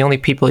frequently the only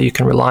people you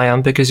can rely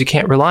on, because you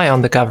can't rely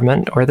on the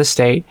government or the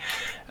state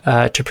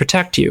to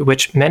protect you,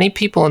 which many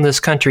people in this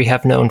country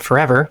have known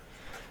forever.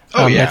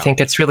 I think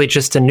it's really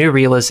just a new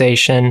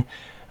realization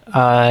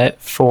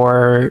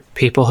for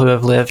people who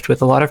have lived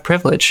with a lot of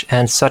privilege,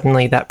 and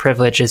suddenly that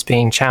privilege is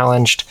being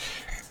challenged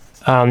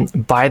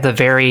by the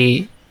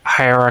very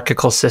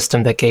hierarchical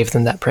system that gave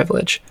them that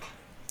privilege.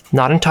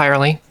 Not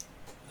entirely.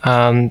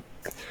 I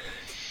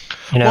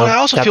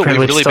also feel what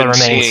we've really been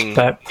seeing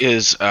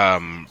is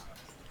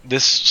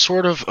this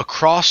sort of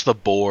across the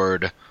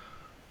board.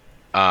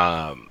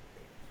 I'm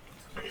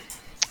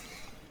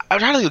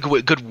trying to think of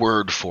a good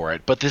word for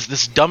it, but this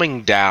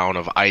dumbing down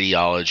of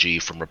ideology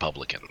from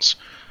Republicans.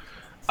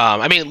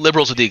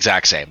 Liberals are the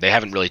exact same. They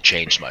haven't really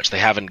changed much. They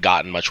haven't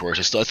gotten much worse.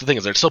 That's the thing,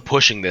 is they're still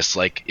pushing this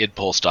like id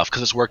poll stuff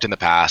because it's worked in the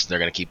past. And they're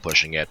going to keep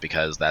pushing it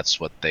because that's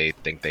what they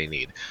think they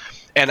need.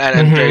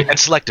 And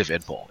selective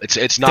id poll.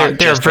 It's not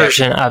their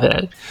version of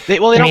it. They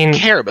don't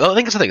care. I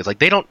think that's the thing. It's like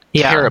they don't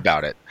care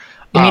about it.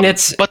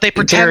 But they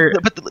pretend.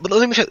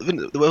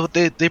 But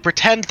they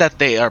pretend that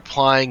they are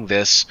applying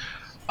this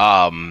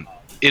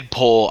id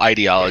poll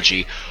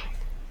ideology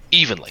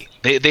evenly.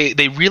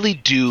 They really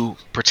do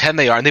pretend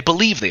they are, and they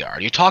believe they are.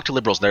 And you talk to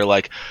liberals, and they're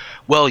like,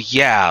 well,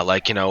 yeah,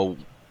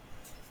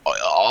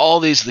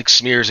 all these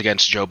smears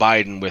against Joe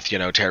Biden with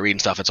Tara Reade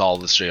and stuff. It's all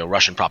this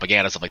Russian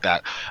propaganda, stuff like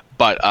that.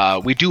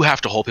 But we do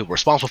have to hold people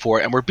responsible for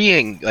it, and we're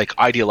being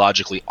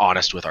ideologically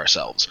honest with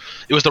ourselves.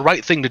 It was the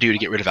right thing to do to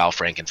get rid of Al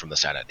Franken from the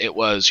Senate. It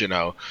was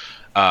the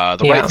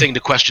right thing to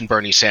question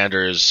Bernie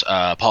Sanders'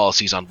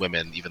 policies on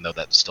women, even though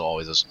that still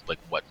always is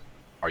what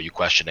are you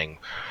questioning?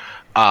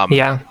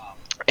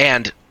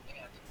 And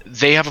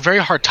they have a very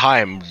hard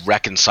time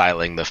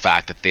reconciling the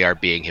fact that they are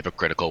being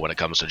hypocritical when it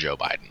comes to Joe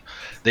Biden.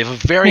 They have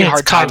a very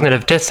hard time.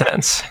 Cognitive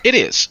dissonance. It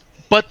is.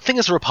 But the thing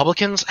is, the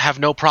Republicans have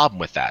no problem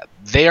with that.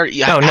 They are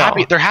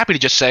happy. They're happy to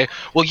just say,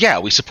 well, yeah,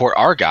 we support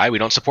our guy. We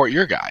don't support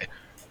your guy.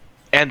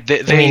 And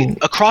they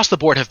across the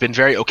board have been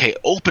very okay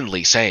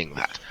openly saying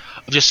that.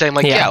 Just saying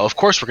of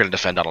course we're going to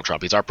defend Donald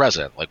Trump. He's our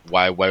president.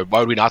 Why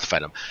would we not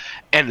defend him?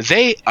 And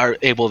they are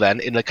able then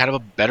in a kind of a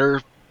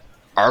better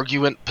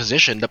argument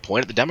position to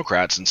point at the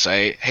Democrats and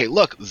say, hey,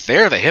 look,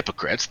 they're the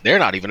hypocrites. They're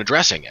not even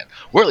addressing it.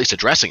 We're at least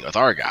addressing it with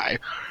our guy.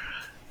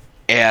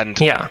 And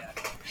again,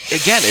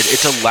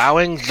 it's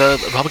allowing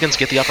the Republicans to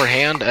get the upper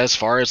hand as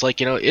far as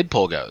id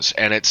poll goes.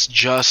 And it's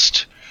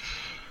just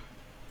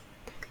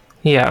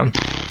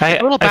I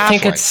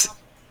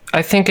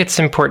think it's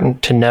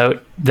important to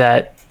note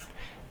that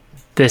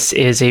this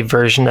is a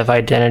version of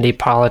identity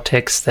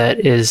politics that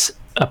is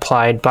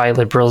applied by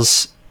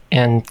liberals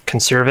and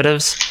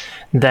conservatives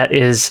that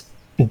is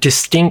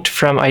distinct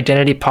from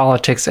identity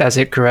politics as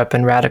it grew up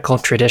in radical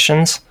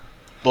traditions.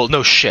 Well,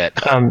 no shit.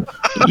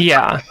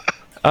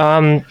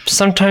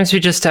 Sometimes we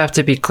just have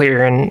to be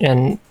clear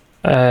and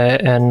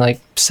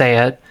say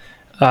it,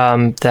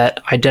 that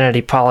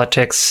identity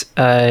politics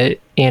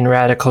in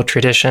radical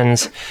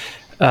traditions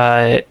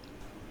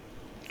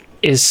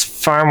is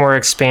far more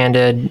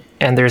expanded,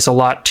 and there's a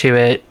lot to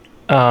it.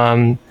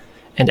 And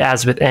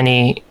as with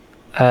any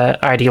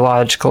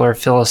ideological or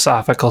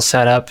philosophical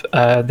setup,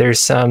 there's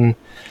some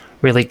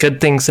really good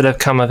things that have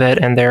come of it,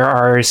 and there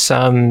are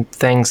some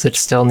things that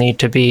still need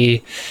to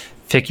be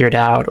figured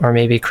out or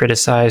maybe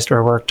criticized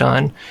or worked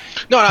on.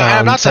 No,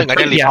 I'm not saying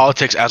identity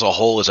politics as a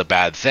whole is a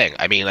bad thing.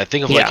 I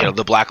think of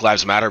the Black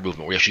Lives Matter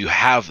movement, where you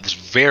have this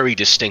very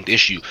distinct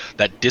issue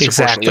that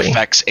disproportionately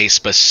affects a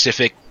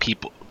specific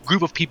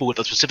group of people with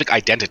a specific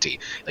identity,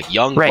 like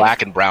young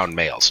black and brown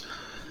males.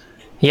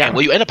 Yeah. And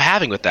what you end up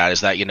having with that is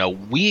that,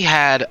 we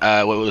had,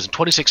 what was in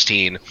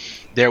 2016,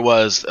 there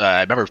was, I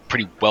remember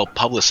pretty well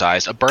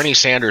publicized, a Bernie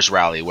Sanders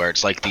rally where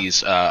it's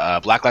these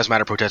Black Lives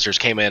Matter protesters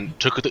came in,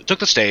 took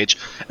the stage.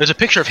 There's a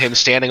picture of him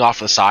standing off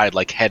to the side,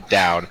 head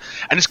down.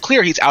 And it's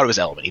clear he's out of his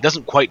element. He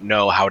doesn't quite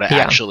know how to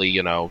actually,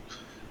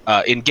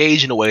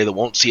 engage in a way that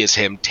won't see as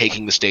him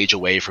taking the stage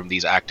away from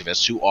these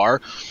activists who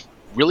are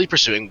really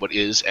pursuing what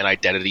is an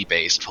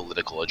identity-based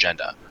political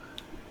agenda.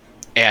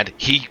 And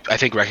he, I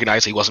think,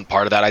 recognized he wasn't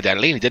part of that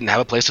identity, and he didn't have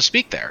a place to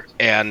speak there.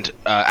 And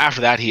after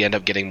that, he ended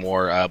up getting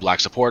more black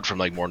support from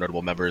more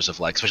notable members of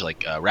especially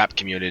rap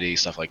community,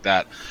 stuff like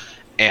that.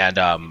 And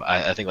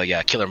I think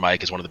Killer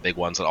Mike is one of the big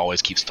ones that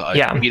always keeps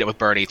meet up with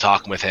Bernie,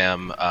 talking with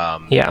him.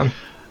 And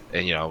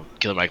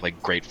Killer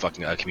Mike, great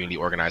fucking community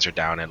organizer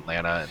down in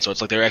Atlanta. And so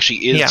it's there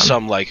actually is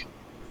some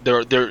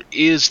there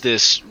is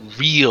this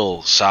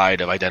real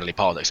side of identity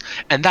politics,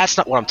 and that's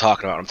not what I'm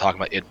talking about. I'm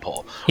talking about id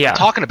poll. What I'm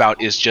talking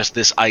about is just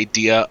this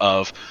idea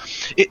of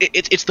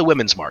it's the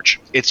Women's March.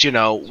 It's we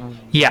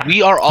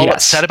are all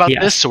upset about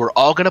this, so we're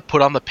all going to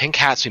put on the pink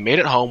hats we made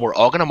at home. We're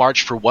all going to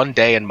march for one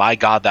day, and my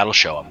God, that'll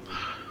show them.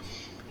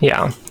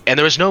 Yeah. And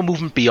there was no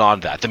movement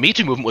beyond that. The Me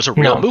Too movement was a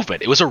real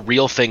movement. It was a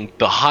real thing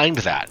behind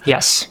that.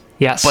 Yes.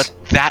 But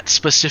that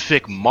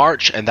specific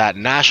march and that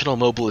national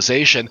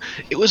mobilization,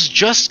 it was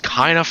just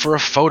kind of for a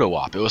photo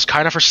op. It was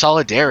kind of for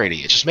solidarity.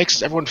 It just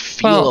makes everyone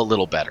feel a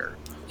little better.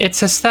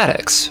 It's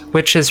aesthetics,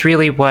 which is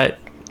really what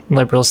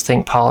liberals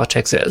think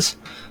politics is.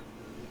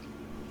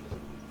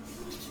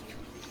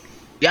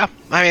 Yeah,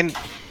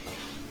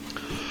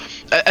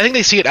 I think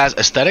they see it as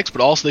aesthetics,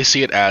 but also they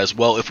see it as,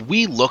 well, if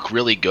we look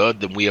really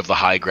good, then we have the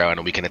high ground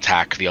and we can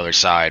attack the other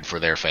side for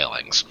their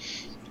failings.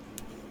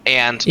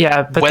 And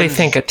yeah, but they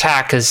think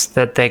attack is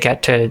that they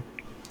get to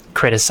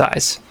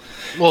criticize.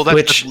 Well,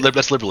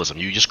 that's liberalism.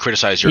 You just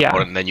criticize your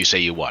opponent and then you say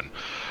you won.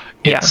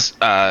 It's,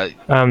 and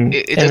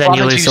then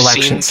you lose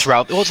elections. It's a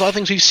lot of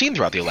things we've seen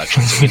throughout the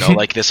elections.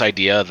 Like this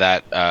idea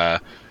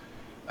that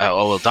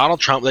Donald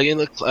Trump,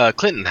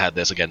 Clinton had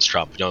this against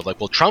Trump.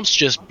 Trump's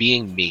just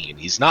being mean.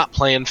 He's not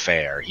playing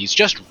fair. He's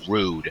just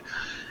rude.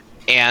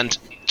 And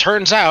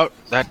turns out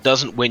that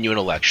doesn't win you an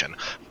election.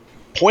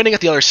 Pointing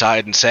at the other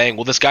side and saying,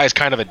 well, this guy's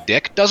kind of a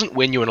dick, doesn't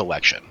win you an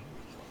election.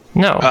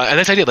 No. And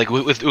this idea,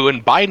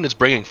 when Biden is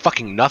bringing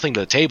fucking nothing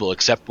to the table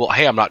except, well,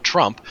 hey, I'm not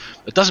Trump,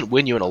 it doesn't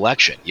win you an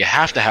election. You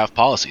have to have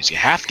policies. You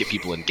have to get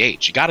people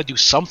engaged. You got to do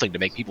something to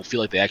make people feel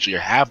like they actually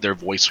have their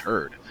voice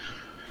heard.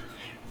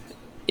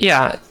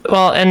 Yeah,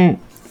 well, and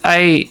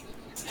I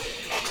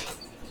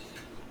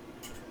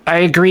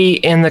agree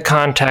in the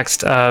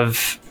context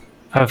of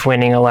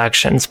winning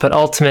elections, but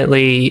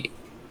ultimately,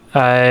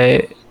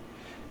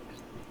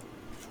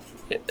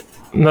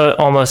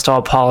 almost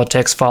all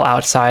politics fall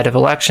outside of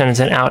elections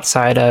and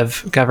outside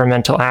of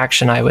governmental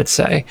action, I would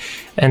say.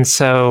 And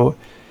so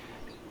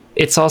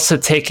it's also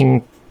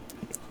taking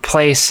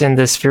place in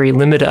this very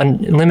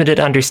limited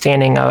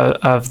understanding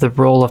of the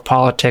role of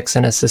politics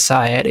in a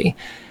society.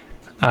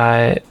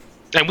 And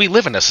we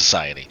live in a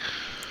society.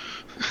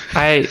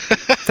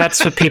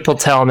 That's what people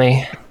tell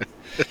me.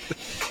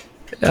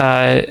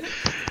 But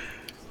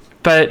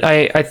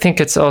I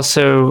think it's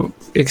also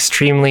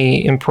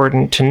extremely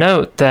important to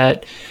note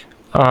that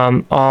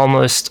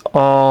almost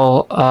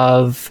all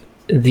of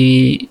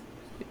the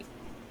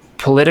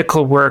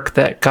political work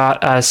that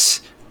got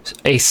us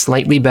a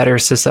slightly better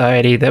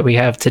society that we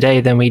have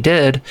today than we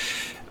did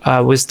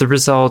was the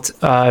result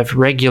of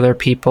regular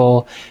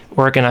people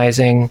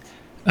organizing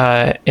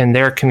in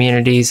their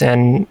communities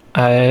and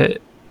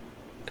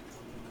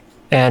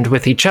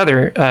with each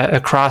other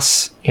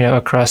across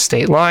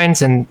state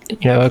lines and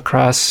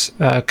across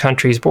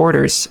countries'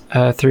 borders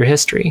through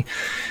history.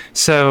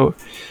 So,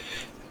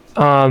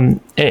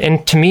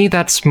 and to me,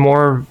 that's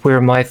more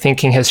where my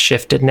thinking has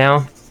shifted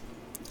now,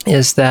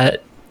 is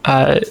that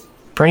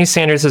Bernie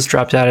Sanders has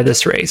dropped out of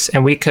this race,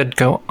 and we could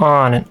go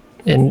on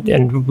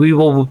and we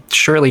will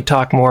surely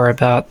talk more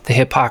about the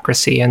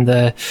hypocrisy and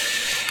the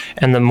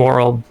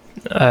moral.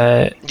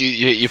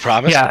 You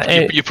promise?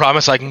 Yeah, you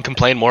promise I can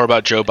complain more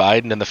about Joe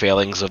Biden and the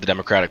failings of the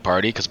Democratic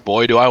Party? Because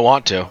boy, do I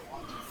want to.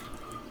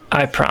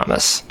 I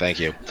promise. Thank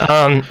you.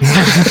 But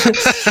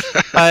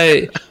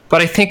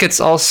I think it's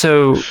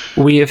also,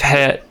 we have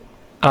hit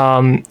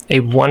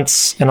a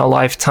once in a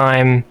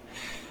lifetime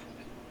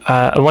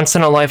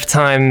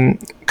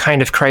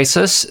kind of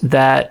crisis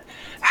that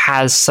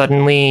has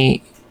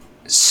suddenly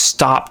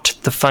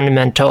stopped the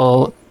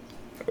fundamental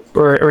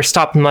or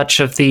stopped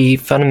much of the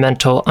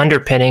fundamental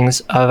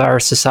underpinnings of our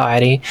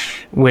society,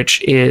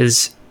 which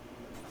is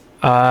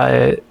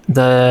the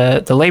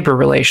labor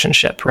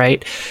relationship,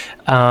 right?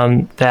 This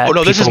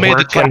has made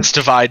the class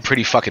divide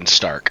pretty fucking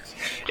stark.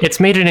 It's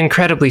made it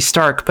incredibly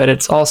stark, but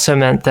it's also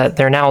meant that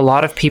there are now a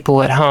lot of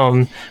people at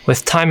home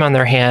with time on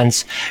their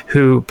hands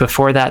who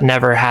before that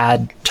never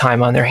had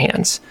time on their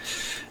hands.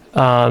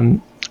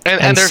 And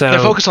they're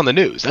focused on the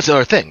news. That's the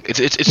other thing.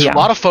 It's a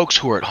lot of folks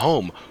who are at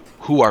home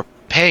who are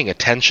paying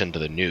attention to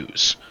the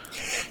news.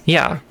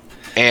 Yeah.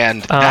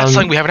 And that's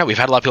something we haven't had. We've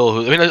had a lot of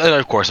people who,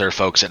 of course, there are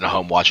folks sitting at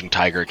home watching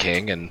Tiger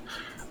King, and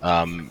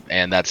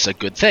that's a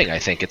good thing. I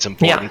think it's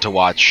important to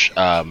watch,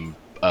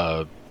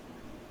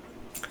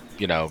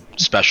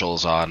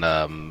 specials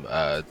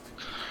on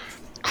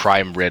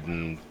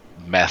crime-ridden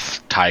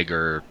meth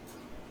tiger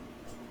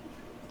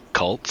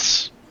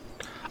cults.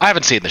 I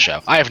haven't seen the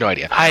show. I have no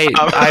idea. I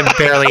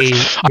barely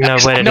know what it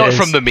is. I know it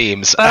from the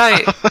memes.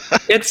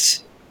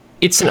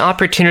 It's an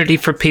opportunity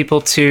for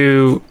people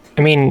to,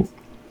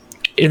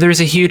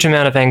 there's a huge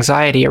amount of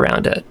anxiety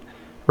around it,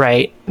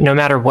 right? No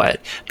matter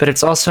what. But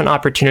it's also an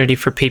opportunity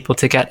for people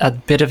to get a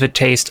bit of a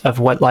taste of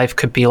what life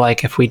could be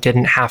like if we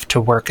didn't have to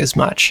work as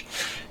much.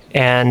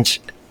 And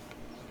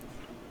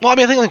I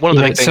think one of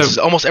the big things is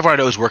almost everyone I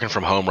know who's working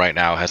from home right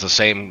now has the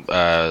same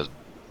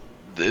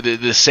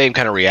the same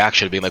kind of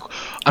reaction, being like,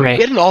 I'm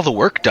getting all the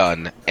work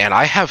done and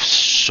I have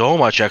so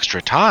much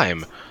extra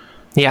time.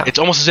 Yeah. It's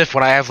almost as if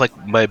when I have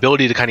my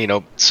ability to kind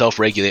of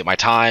self-regulate my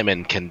time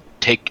and can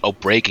take a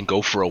break and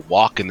go for a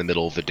walk in the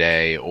middle of the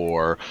day,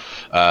 or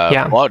pull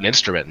out an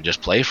instrument and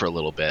just play for a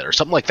little bit or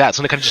something like that,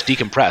 something to kind of just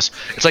decompress.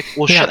 It's like,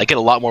 well, shit, I get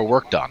a lot more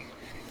work done.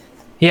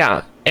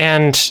 Yeah,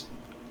 and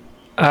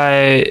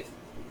I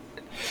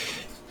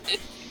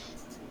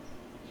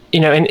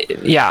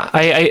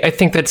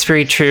think that's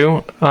very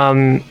true.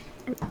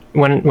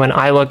 When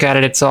I look at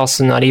it, it's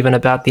also not even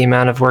about the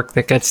amount of work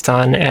that gets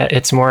done.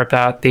 It's more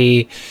about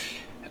the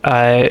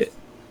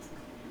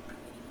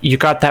you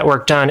got that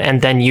work done,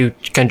 and then you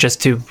can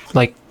just do,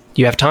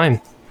 you have time.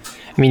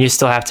 You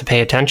still have to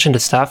pay attention to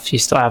stuff. You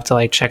still have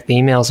to check the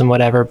emails and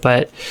whatever.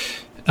 But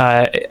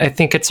I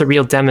think it's a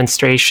real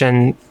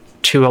demonstration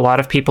to a lot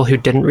of people who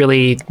didn't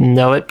really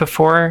know it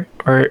before,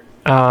 or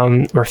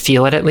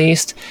feel it at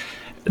least,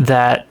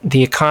 that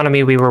the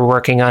economy we were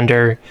working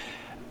under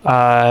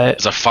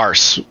was a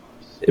farce.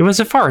 It was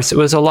a farce. It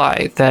was a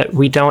lie, that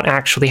we don't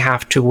actually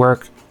have to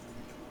work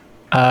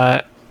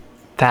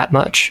that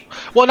much.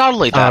 Well, not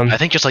only that, I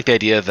think just like the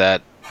idea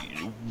that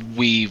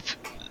we've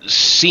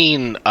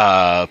seen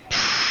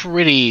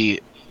pretty,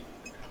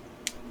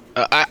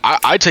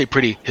 I'd say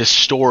pretty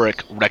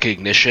historic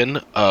recognition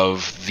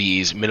of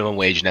these minimum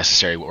wage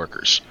necessary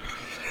workers,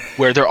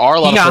 where there are a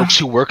lot of folks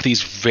who work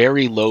these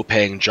very low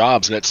paying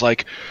jobs, and it's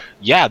like,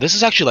 yeah, this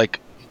is actually like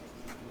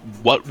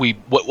what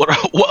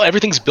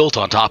everything's built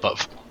on top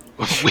of.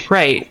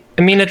 Right.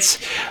 I mean, it's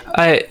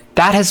that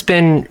has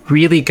been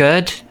really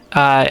good.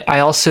 I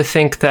also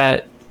think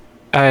that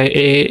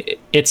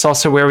it's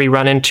also where we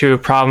run into a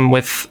problem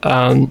with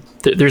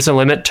there's a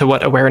limit to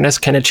what awareness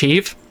can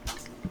achieve.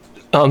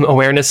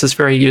 Awareness is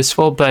very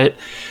useful, but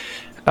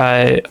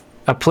a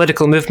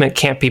political movement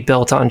can't be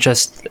built on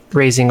just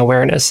raising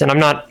awareness. And I'm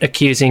not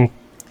accusing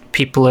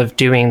people of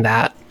doing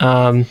that.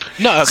 No,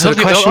 so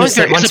the question is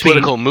that once a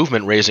political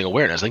movement raising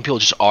awareness, I think people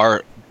just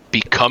are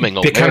becoming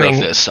aware of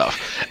this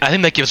stuff. I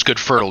think that gives good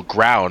fertile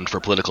ground for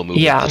political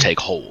movement to take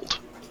hold.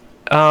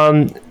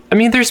 I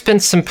mean, there's been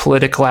some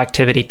political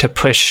activity to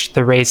push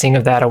the raising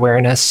of that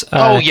awareness. We're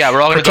all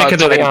going to go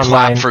outside and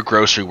clap for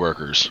grocery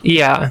workers.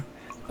 Yeah.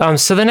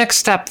 So the next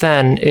step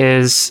then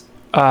is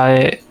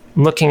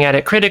looking at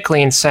it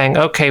critically and saying,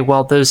 okay,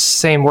 well, those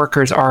same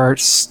workers are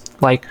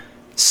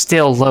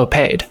still low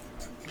paid.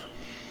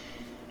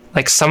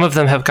 Like, some of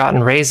them have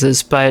gotten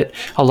raises, but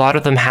a lot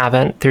of them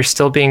haven't. They're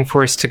still being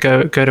forced to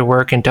go to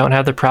work and don't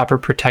have the proper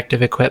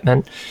protective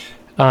equipment.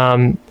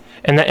 And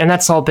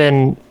that's all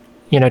been,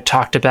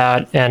 talked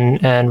about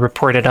and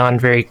reported on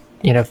very,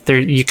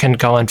 you can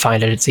go and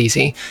find it. It's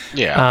easy.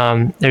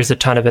 Yeah. There's a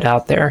ton of it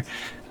out there.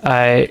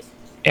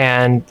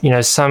 And,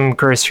 some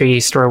grocery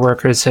store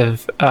workers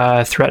have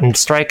threatened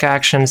strike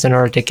actions in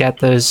order to get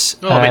those.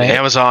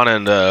 Amazon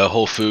and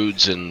Whole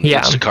Foods and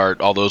Instacart,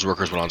 all those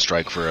workers went on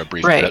strike for a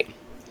brief bit.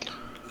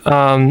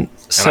 And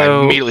I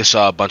immediately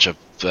saw a bunch of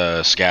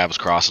scabs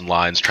crossing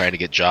lines trying to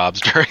get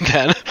jobs during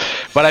that.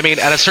 But I mean,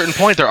 at a certain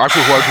point, there are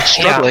people who are just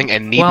struggling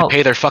and need to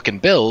pay their fucking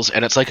bills,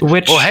 and it's like,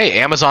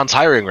 hey, Amazon's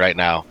hiring right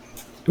now.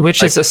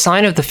 Which is a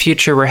sign of the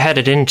future we're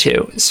headed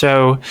into.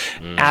 So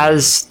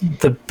as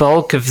the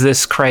bulk of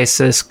this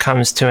crisis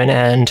comes to an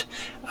end,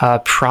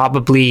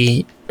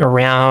 probably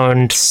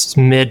around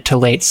mid to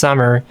late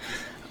summer,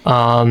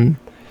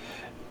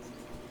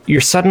 you're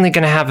suddenly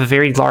going to have a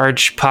very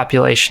large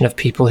population of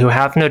people who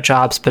have no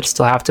jobs but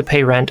still have to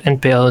pay rent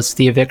and bills.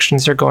 The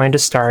evictions are going to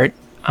start.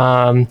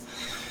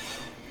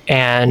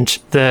 And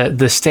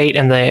the state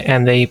and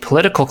the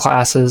political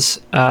classes,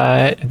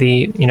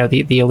 the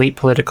elite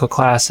political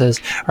classes,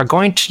 are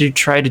going to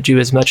try to do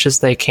as much as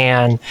they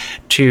can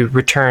to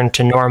return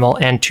to normal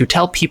and to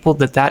tell people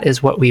that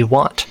is what we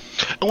want.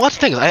 And what's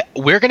the thing?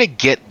 We're going to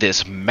get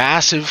this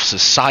massive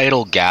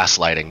societal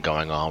gaslighting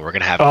going on. We're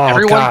going to have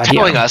everyone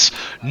telling us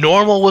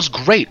normal was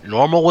great,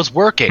 normal was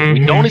working.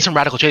 Mm-hmm. We don't need some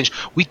radical change.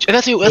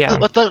 That's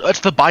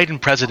the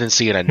Biden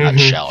presidency in a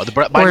nutshell. The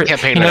Biden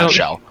campaign in a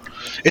nutshell.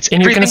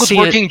 Everything was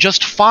working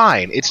just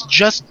fine. It's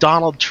just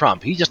Donald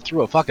Trump. He just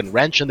threw a fucking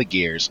wrench in the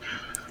gears.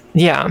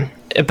 Yeah,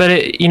 but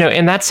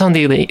and that's on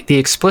the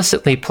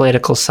explicitly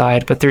political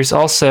side. But there's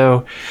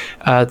also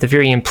the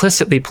very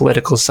implicitly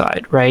political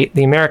side, right?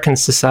 The American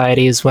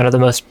society is one of the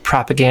most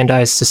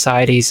propagandized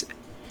societies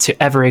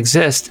to ever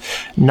exist,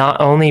 not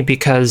only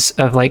because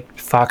of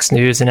Fox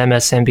News and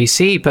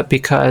MSNBC, but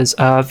because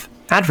of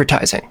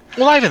advertising.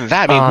 Well, not even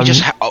that. I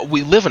mean,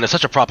 we live in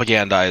such a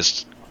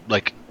propagandized.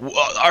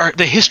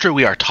 The history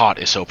we are taught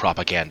is so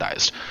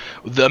propagandized.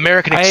 The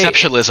American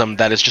exceptionalism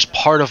that is just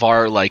part of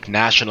our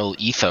national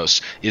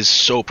ethos is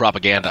so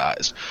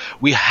propagandized.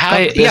 We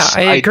have this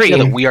idea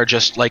that we are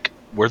just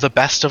we're the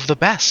best of the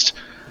best,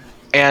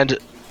 and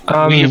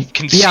we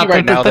can see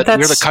right now that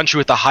we're the country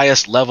with the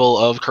highest level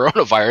of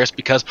coronavirus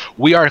because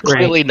we are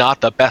clearly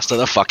not the best of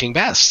the fucking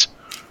best.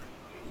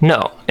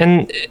 No,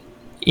 and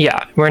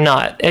we're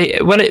not.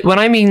 When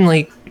I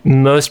mean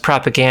most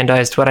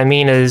propagandized, what I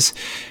mean is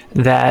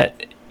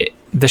that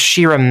the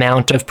sheer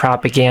amount of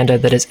propaganda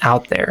that is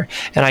out there.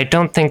 And I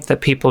don't think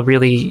that people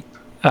really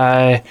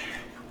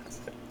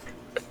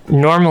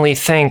normally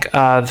think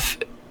of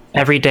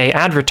everyday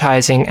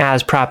advertising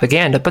as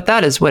propaganda, but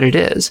that is what it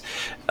is.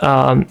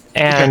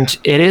 And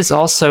it is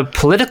also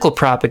political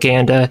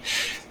propaganda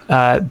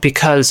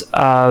because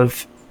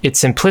of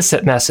its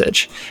implicit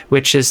message,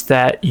 which is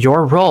that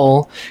your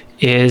role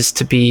is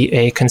to be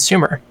a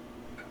consumer.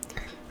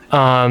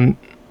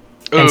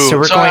 And so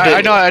we're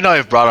going to... I know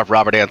I've brought up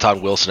Robert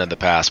Anton Wilson in the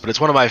past, but it's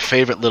one of my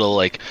favorite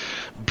little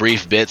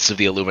brief bits of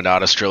the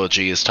Illuminatus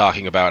trilogy is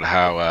talking about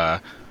how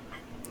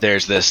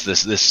there's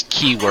this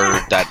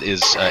keyword that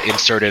is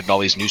inserted in all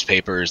these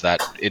newspapers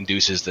that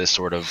induces this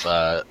sort of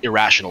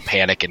irrational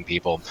panic in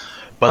people.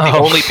 But the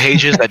only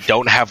pages that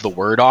don't have the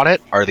word on it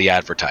are the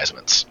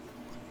advertisements.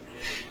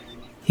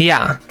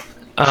 Yeah.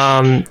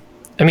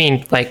 I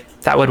mean, like,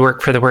 that would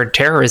work for the word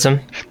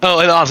terrorism. Oh,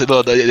 and honestly,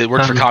 it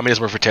worked for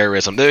communism or for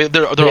terrorism.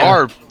 There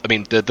are, I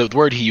mean, the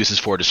word he uses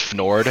for it is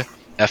FNORD,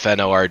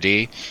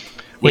 FNORD,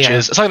 which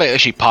is something that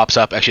actually pops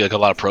up. Actually, like a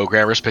lot of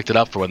programmers picked it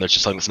up for when there's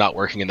just something that's not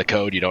working in the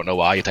code. You don't know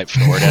why. You type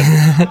FNORD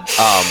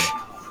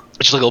in.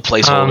 It's just like a little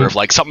placeholder of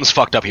like something's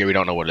fucked up here. We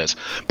don't know what it is.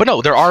 But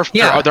no, there are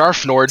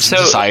FNORDs in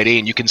society,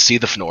 and you can see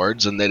the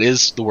FNORDs, and it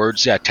is the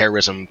words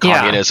terrorism,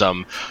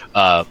 communism,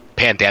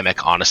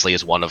 pandemic. Honestly,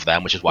 is one of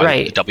them, which is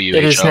why the WHO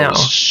is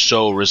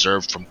so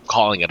reserved from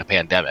calling it a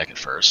pandemic at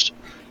first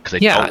because they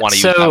don't want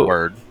to use that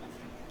word.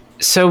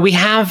 So we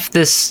have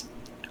this,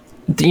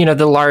 the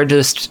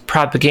largest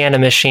propaganda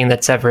machine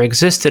that's ever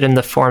existed in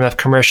the form of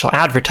commercial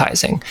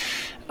advertising,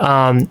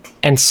 and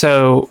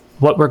so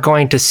what we're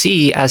going to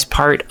see as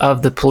part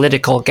of the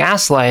political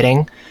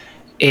gaslighting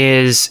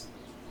is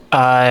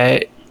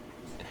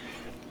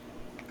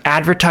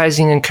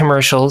advertising and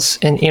commercials,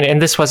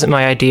 and this wasn't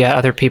my idea,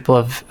 other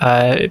people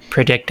have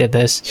predicted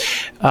this,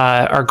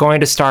 are going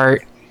to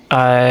start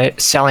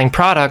selling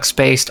products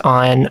based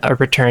on a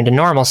return to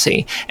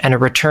normalcy and a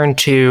return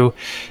to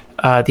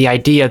the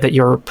idea that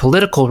your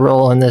political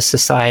role in this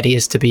society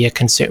is to be a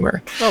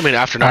consumer. Well, I mean,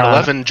 after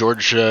 9/11,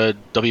 George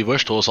W.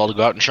 Bush told us all to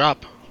go out and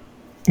shop.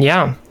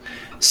 Yeah.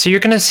 So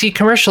you're going to see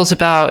commercials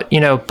about,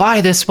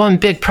 buy this one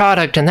big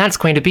product, and that's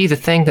going to be the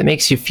thing that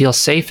makes you feel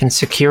safe and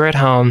secure at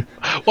home.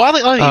 Well,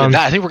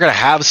 I think we're going to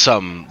have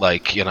some,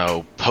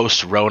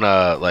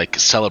 post-Rona,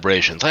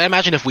 celebrations. I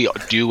imagine if we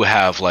do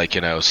have,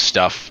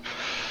 stuff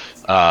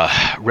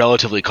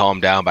relatively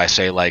calmed down by,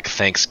 say,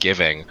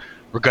 Thanksgiving,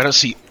 we're going to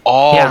see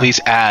all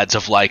these ads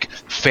of,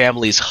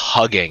 families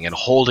hugging and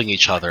holding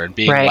each other and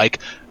being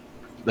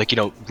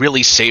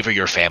really savor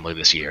your family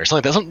this year. Some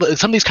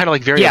of these kind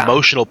of very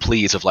emotional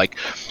pleas of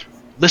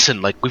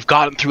listen, we've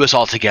gotten through this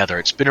all together.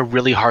 It's been a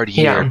really hard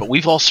year, but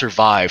we've all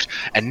survived,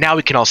 and now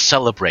we can all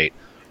celebrate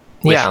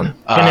with, and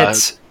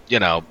it's,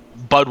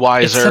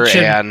 Budweiser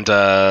and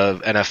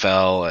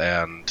NFL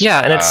and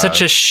and it's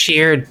such a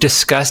sheer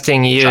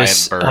disgusting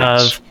use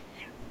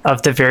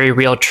of the very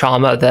real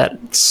trauma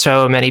that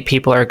so many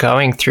people are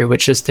going through,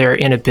 which is their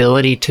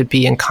inability to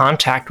be in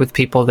contact with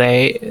people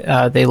they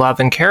love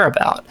and care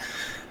about.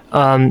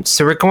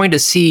 So we're going to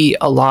see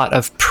a lot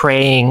of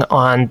preying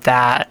on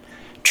that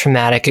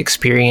traumatic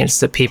experience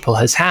that people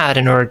has had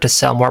in order to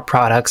sell more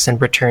products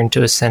and return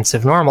to a sense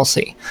of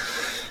normalcy.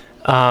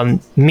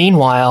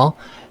 Meanwhile,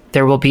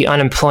 there will be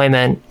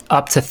unemployment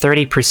up to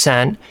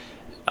 30%,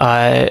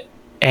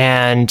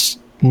 and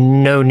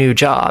no new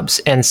jobs.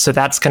 And so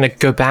that's going to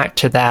go back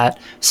to that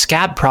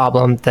scab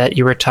problem that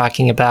you were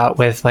talking about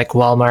with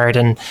Walmart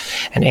and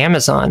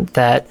Amazon,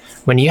 that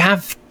when you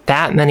have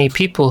that many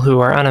people who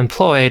are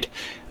unemployed,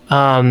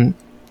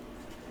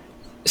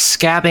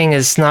 scabbing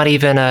is not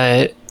even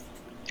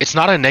it's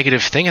not a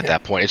negative thing at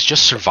that point. It's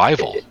just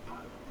survival.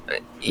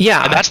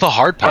 Yeah. And that's the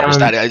hard part, is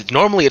that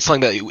normally it's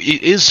something that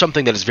it is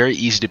something that is very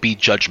easy to be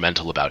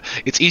judgmental about.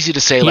 It's easy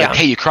to say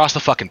hey, you crossed the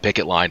fucking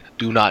picket line,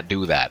 do not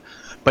do that.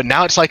 But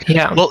now it's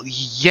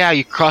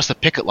you crossed the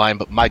picket line,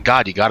 but my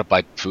God, you got to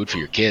buy food for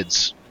your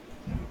kids.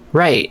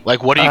 Right.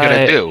 What are you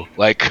going to do?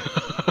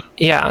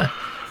 Yeah.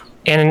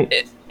 And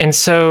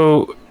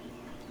so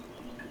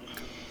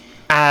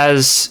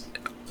as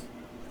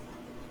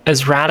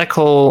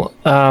radical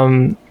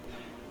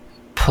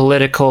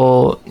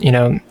political,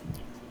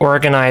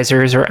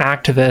 organizers or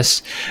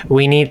activists,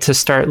 we need to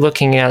start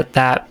looking at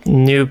that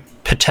new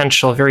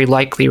potential, very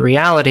likely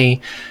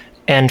reality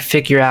and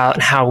figure out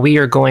how we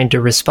are going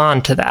to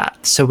respond to that.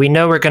 So we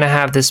know we're going to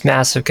have this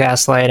massive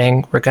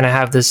gaslighting. We're going to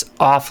have this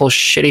awful,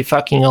 shitty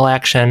fucking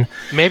election.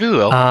 Maybe we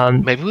will.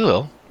 Maybe we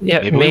will. Yeah,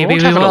 maybe we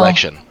won't have an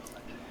election.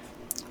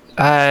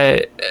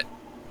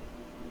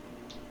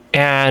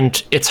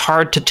 And it's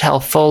hard to tell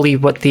fully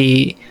what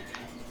the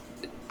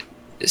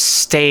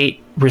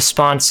state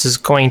response is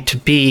going to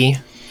be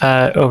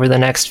over the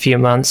next few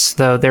months,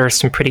 though there are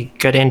some pretty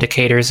good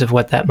indicators of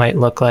what that might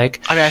look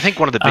like. I mean, I think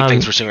one of the big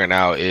things we're seeing right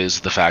now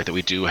is the fact that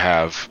we do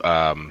have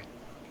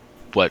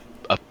what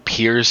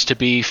appears to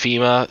be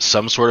FEMA,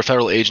 some sort of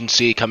federal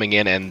agency, coming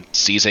in and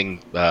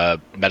seizing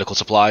medical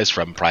supplies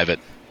from private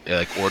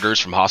orders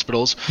from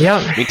hospitals. Yeah.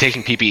 I mean,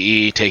 taking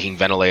PPE, taking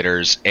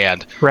ventilators,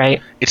 and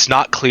right. It's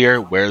not clear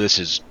where this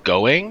is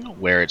going,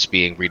 where it's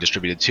being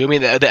redistributed to. I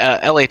mean, the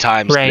LA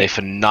Times did a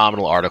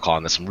phenomenal article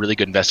on this, some really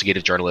good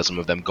investigative journalism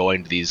of them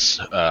going to these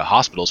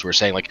hospitals who are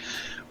saying,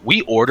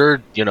 we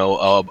ordered,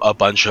 a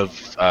bunch of,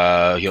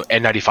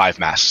 N95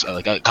 masks,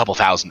 a couple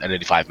thousand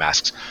N95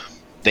 masks.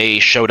 They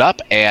showed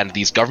up, and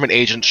these government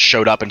agents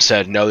showed up and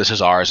said, no, this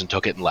is ours, and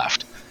took it and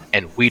left.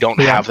 And we don't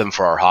have them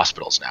for our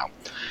hospitals now.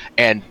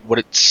 And what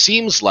it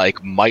seems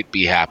like might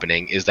be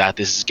happening is that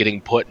this is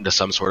getting put into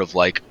some sort of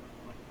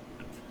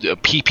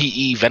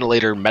PPE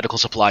ventilator medical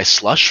supply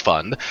slush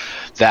fund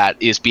that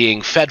is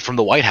being fed from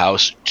the White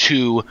House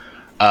to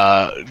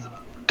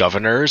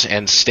governors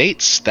and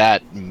states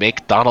that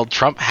make Donald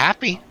Trump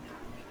happy,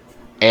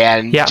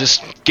 and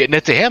just getting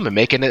it to him and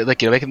making it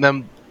making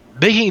them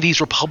making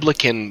these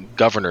Republican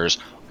governors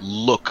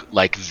look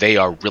like they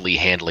are really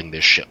handling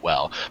this shit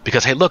well.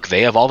 Because, hey, look,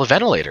 they have all the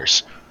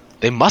ventilators.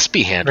 They must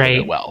be handling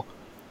it well.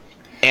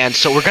 And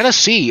so we're going to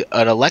see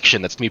an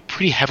election that's going to be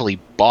pretty heavily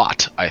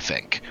bought, I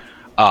think.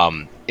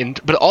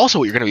 But also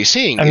what you're going to be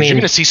seeing is you're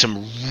going to see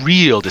some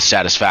real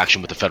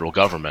dissatisfaction with the federal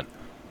government.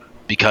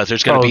 Because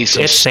there's going to be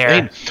some... It's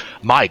there.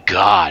 My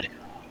God.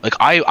 Like,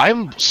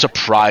 I'm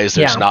surprised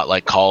there's not,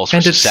 like, calls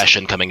for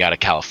secession coming out of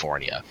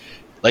California.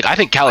 Like, I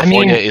think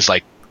California is,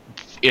 like,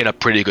 in a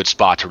pretty good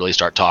spot to really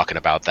start talking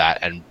about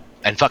that. And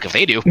fuck, if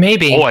they do,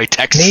 boy,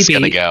 Texas is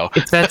going to go.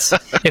 if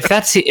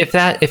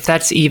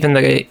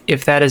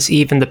that is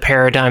even the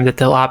paradigm that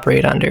they'll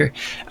operate under.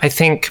 I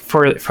think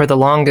for the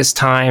longest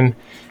time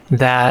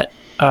that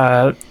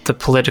the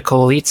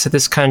political elites of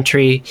this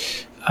country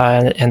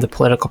and the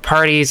political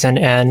parties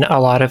and a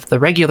lot of the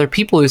regular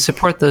people who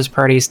support those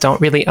parties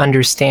don't really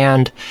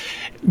understand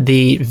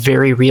the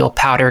very real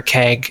powder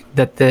keg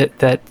that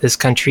this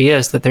country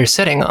is that they're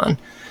sitting on.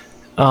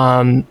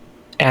 And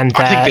that,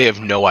 I think they have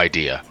no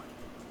idea.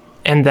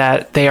 And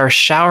that they are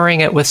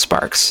showering it with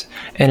sparks.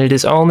 And it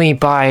is only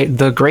by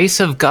the grace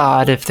of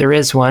God, if there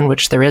is one,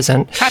 which there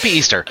isn't. Happy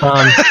Easter.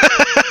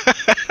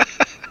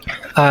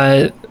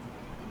 That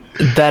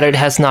it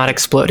has not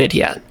exploded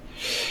yet.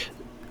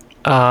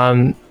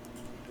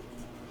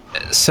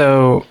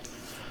 So,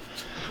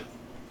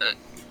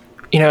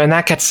 and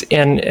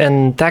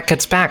that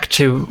gets back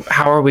to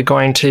how are we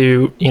going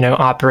to,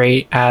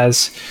 operate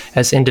as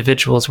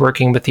individuals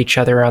working with each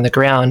other on the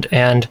ground,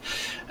 and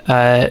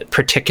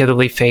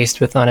particularly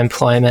faced with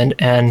unemployment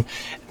and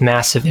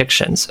mass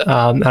evictions.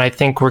 And I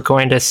think we're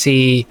going to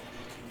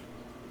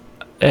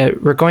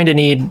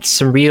need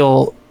some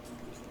real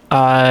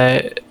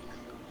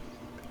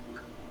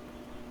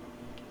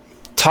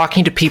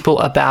talking to people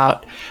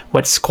about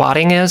what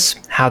squatting is,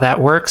 how that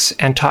works,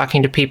 and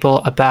talking to people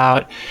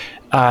about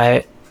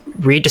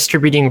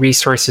redistributing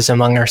resources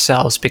among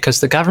ourselves, because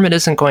the government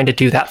isn't going to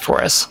do that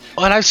for us.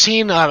 Well, and I've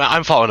seen,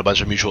 I'm following a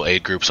bunch of mutual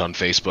aid groups on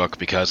Facebook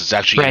because it's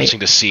actually interesting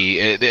to see.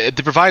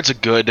 It provides a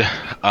good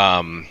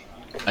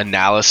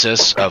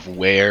analysis of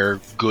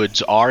where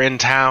goods are in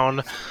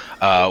town,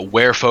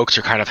 where folks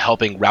are kind of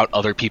helping route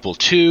other people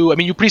to. I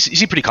mean, you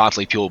see pretty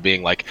constantly people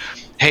being like,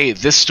 hey,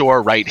 this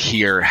store right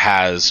here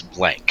has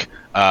blank.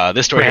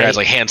 This store here has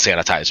like hand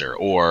sanitizer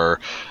or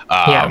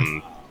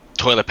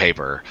toilet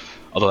paper.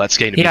 Although that's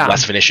getting to be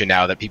less of an issue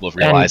now that people have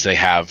realized they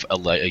have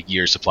a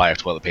year's supply of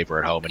toilet paper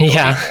at home and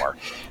don't need more.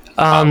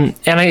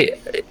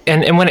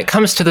 And when it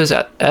comes to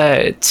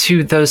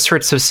those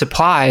sorts of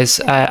supplies,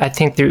 I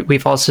think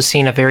we've also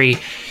seen a very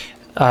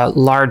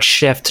large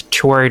shift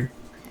toward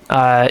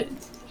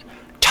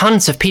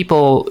tons of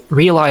people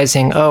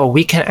realizing,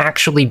 we can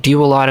actually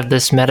do a lot of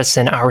this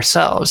medicine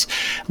ourselves.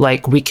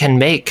 Like, we can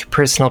make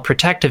personal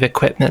protective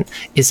equipment.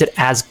 Is it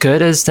as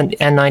good as the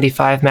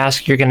N95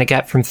 mask you're going to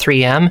get from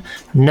 3M?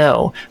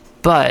 No,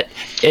 but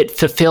it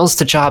fulfills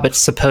the job it's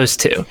supposed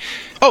to.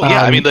 Oh,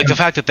 yeah. I mean, like the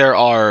fact that there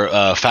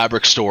are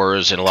fabric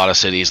stores in a lot of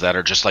cities that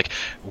are just like,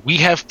 we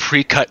have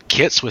pre-cut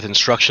kits with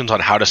instructions on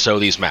how to sew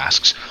these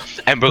masks.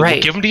 And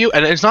we'll give them to you.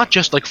 And it's not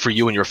just like for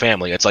you and your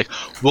family. It's like,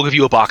 we'll give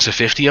you a box of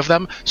 50 of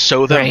them,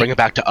 sew them, bring it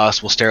back to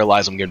us, we'll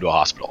sterilize them, get them to a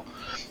hospital.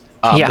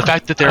 The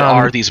fact that there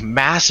are these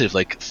massive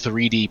like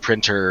 3D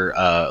printer,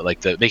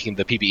 making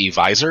the PPE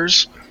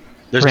visors.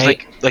 There's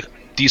like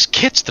these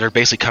kits that are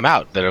basically come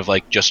out that have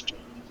like just...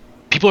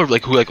 People are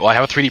like, I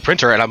have a 3D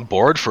printer and I'm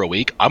bored for a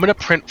week. I'm going to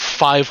print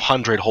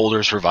 500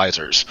 holders for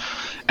visors.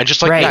 And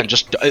just like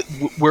that,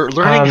 we're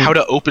learning how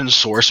to open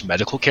source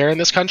medical care in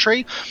this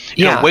country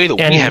in a way that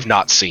we have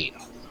not seen.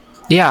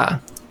 Yeah.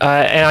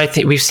 And I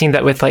think we've seen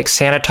that with like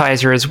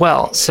sanitizer as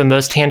well. So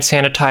most hand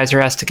sanitizer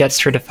has to get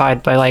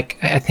certified by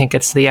I think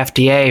it's the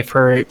FDA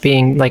for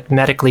being like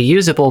medically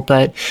usable.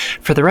 But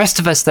for the rest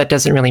of us, that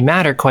doesn't really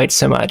matter quite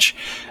so much.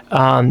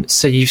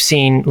 So you've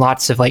seen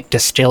lots of like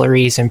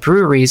distilleries and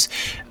breweries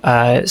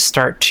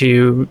start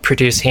to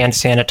produce hand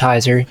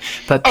sanitizer.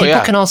 But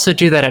people can also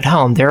do that at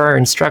home. There are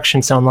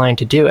instructions online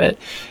to do it.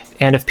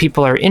 And if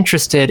people are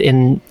interested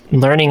in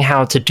learning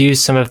how to do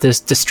some of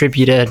this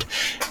distributed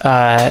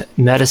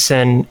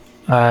medicine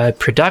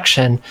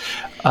production,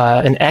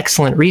 an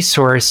excellent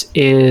resource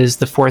is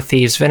the Four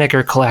Thieves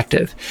Vinegar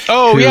Collective.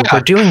 Oh, yeah.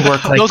 We're doing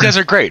work like those guys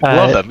are great.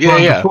 Love them.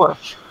 Yeah.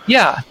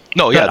 Yeah.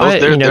 No, yeah,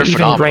 they're even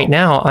phenomenal. Right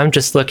now, I'm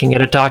just looking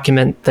at a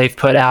document they've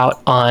put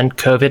out on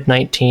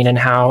COVID-19 and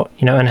how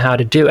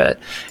to do it.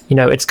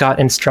 It's got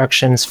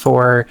instructions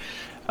for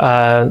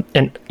a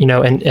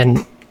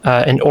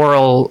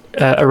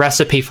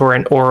recipe for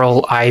an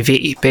oral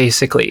IV,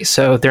 basically.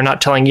 So they're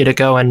not telling you to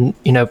go and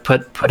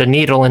put a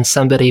needle in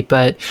somebody,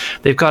 but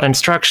they've got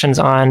instructions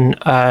on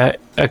a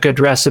good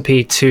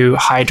recipe to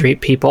hydrate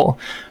people,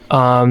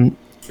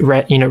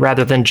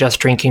 rather than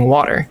just drinking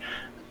water.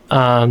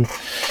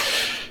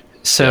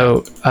 So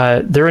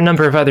there are a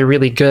number of other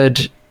really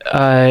good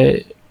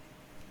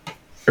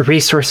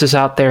resources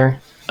out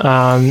there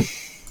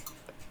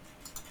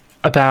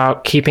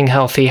about keeping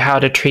healthy, how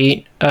to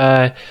treat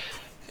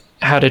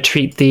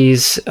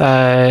these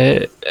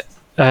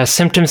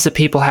symptoms that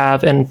people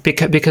have, and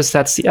because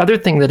that's the other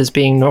thing that is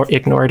being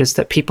ignored, is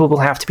that people will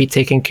have to be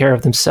taking care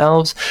of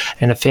themselves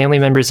and of family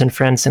members and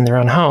friends in their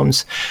own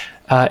homes.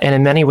 And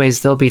in many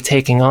ways, they'll be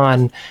taking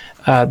on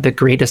the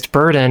greatest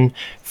burden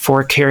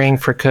for caring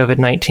for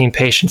COVID-19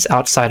 patients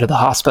outside of the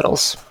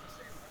hospitals.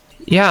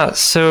 Yeah,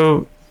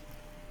 so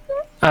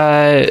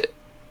the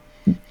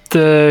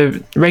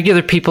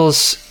regular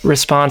people's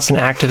response and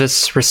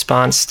activists'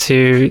 response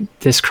to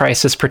this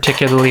crisis,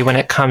 particularly when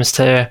it comes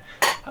to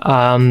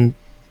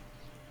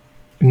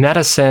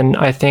medicine,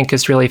 I think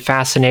is really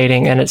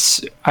fascinating, and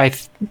it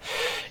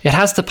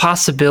has the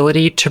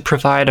possibility to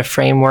provide a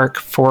framework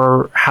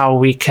for how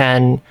we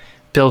can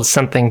build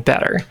something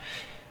better.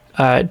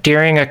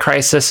 During a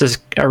crisis is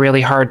a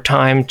really hard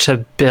time to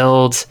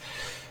build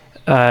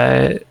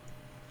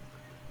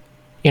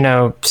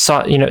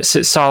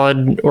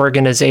solid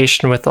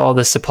organization with all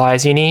the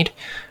supplies you need.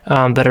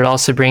 But it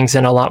also brings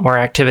in a lot more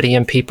activity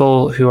and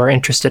people who are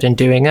interested in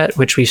doing it,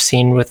 which we've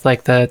seen with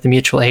like the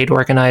mutual aid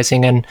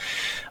organizing and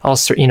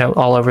also,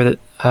 all over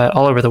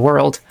the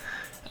world.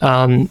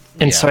 So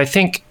I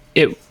think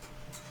it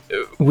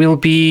will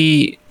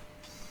be,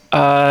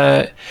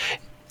 I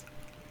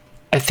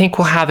think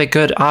we'll have a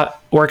good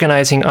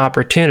organizing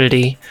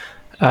opportunity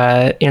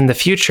in the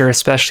future,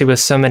 especially with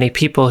so many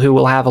people who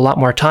will have a lot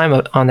more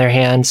time on their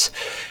hands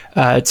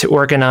to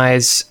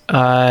organize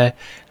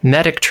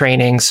medic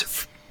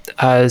trainings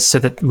so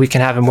that we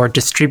can have a more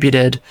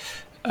distributed,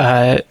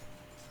 have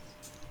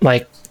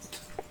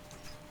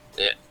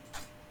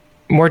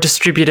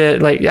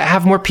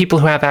more people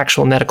who have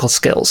actual medical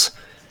skills.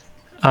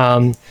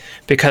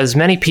 Because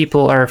many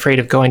people are afraid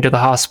of going to the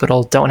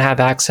hospital, don't have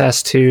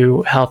access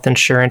to health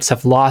insurance,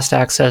 have lost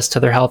access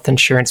to their health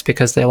insurance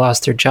because they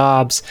lost their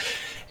jobs.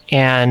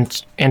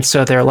 And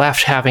so they're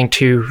left having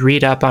to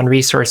read up on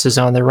resources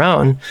on their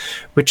own,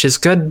 which is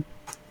good,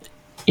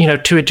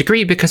 to a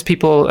degree, because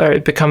people are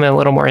becoming a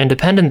little more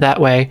independent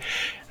that way.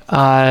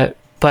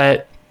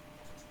 But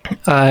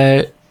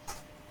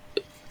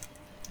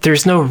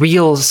there's no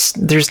real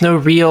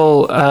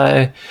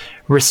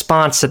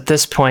response at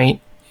this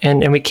point,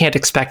 and we can't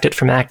expect it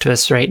from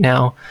activists right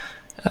now,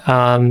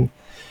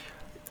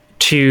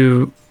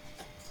 to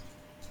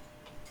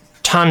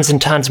tons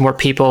and tons more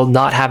people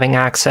not having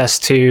access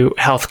to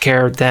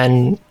healthcare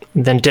than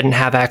didn't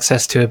have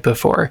access to it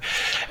before.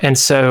 And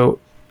so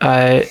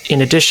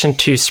in addition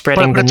to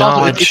spreading the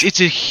knowledge, it's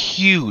a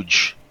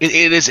huge,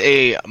 it is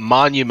a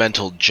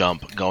monumental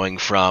jump going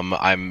from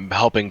I'm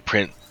helping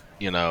print,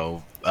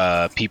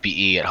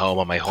 PPE at home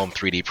on my home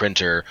 3D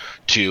printer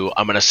to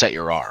I'm going to set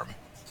your arm.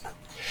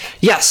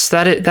 Yes,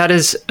 that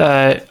is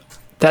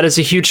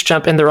a huge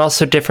jump, and they're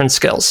also different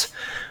skills,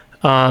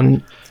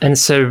 and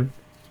so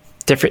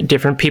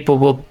different people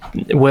will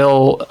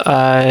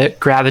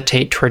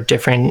gravitate toward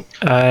different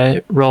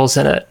roles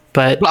in it.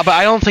 But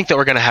I don't think that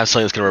we're going to have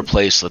something that's going to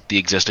replace the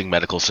existing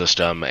medical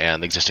system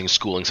and the existing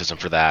schooling system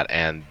for that,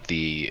 and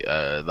the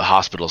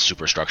hospital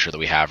superstructure that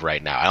we have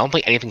right now. I don't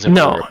think anything's going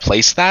to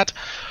replace that.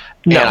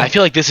 No. And I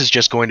feel like this is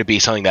just going to be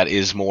something that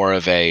is more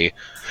of a,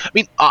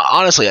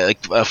 honestly,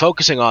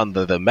 focusing on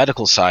the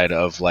medical side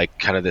of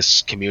kind of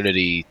this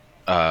community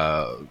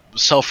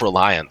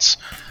self-reliance.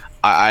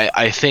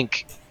 I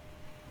think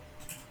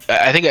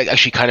it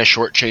actually kind of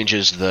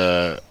shortchanges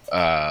the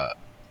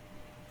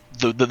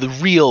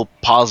real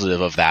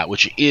positive of that,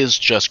 which is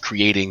just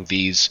creating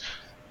these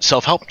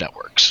self-help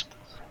networks,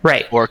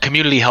 right? Or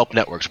community help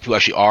networks. People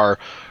actually are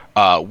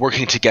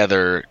working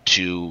together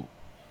to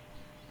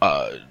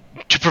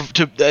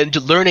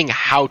learning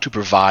how to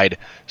provide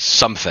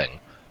something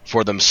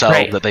for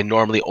themselves that they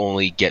normally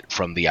only get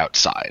from the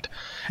outside.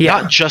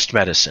 Not just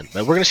medicine.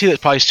 We're going to see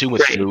that probably soon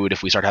with food.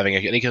 If we start having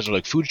any kinds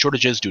of food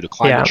shortages due to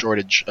climate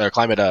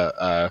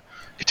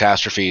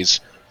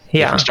catastrophes,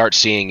 if we start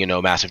seeing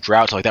massive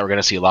droughts like that, we're going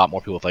to see a lot more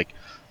people with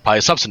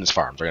probably subsistence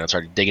farms. They're going to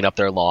start digging up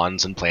their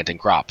lawns and planting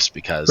crops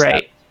because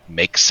that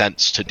makes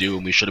sense to do,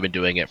 and we should have been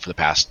doing it for the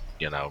past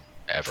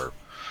ever.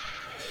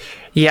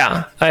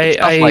 Yeah, I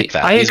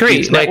agree.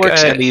 These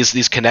networks and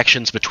these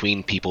connections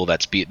between people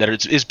that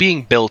is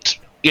being built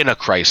in a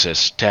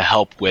crisis to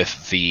help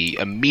with the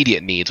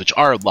immediate needs, which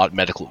are a lot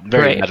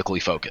very medically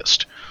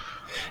focused.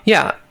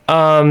 Yeah.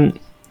 I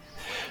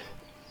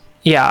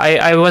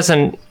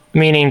wasn't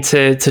meaning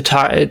to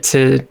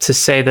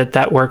say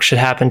that work should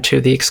happen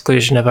to the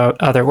exclusion of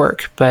other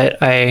work, but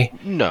the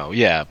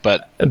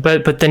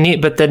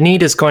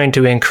need is going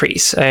to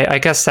increase. I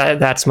guess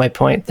that's my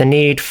point. The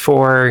need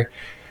for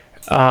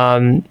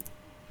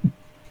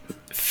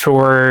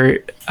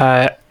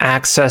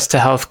access to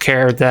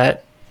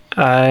healthcare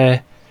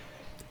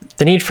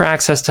the need for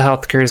access to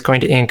healthcare is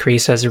going to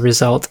increase as a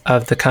result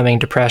of the coming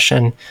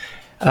depression.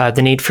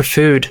 The need for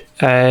food,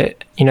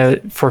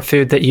 for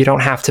food that you don't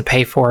have to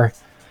pay for,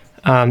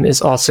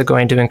 is also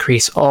going to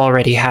increase.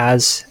 Already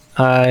has,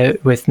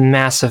 with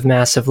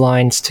massive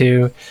lines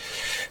to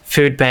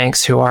food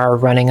banks who are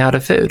running out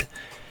of food.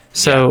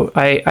 So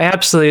I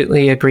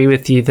absolutely agree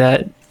with you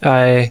that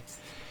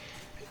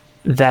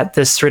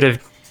this sort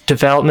of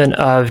development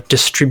of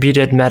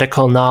distributed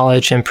medical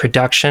knowledge and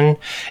production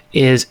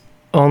is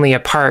only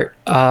a part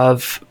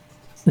of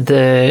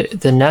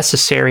the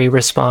necessary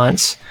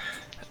response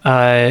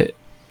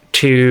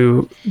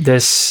to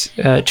this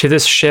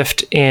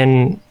shift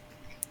in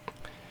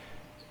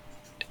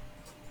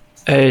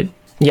to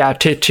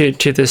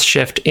this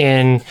shift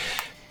in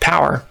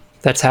power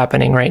that's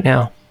happening right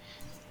now.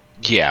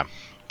 Yeah,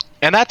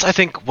 and that's, I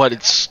think, what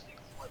it's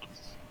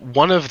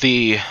one of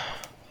the.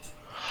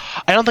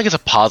 I don't think it's a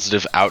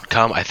positive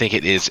outcome. I think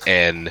it is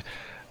it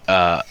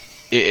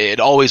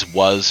always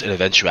was an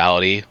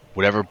eventuality.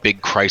 Whatever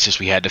big crisis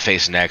we had to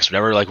face next,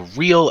 whatever like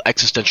real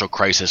existential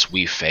crisis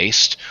we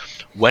faced,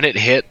 when it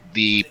hit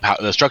the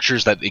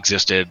structures that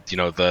existed,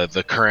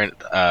 the current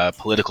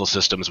political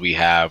systems we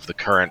have, the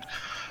current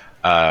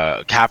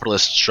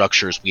capitalist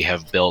structures we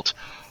have built,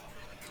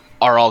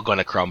 are all going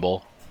to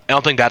crumble. I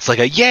don't think that's like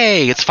a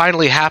yay, it's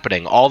finally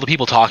happening. All the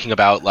people talking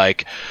about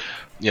like,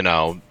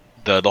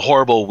 the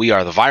horrible "we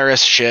are the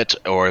virus" shit,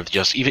 or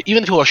just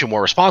even people actually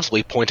more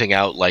responsibly pointing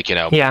out like,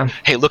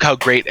 hey, look how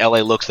great LA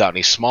looks without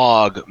any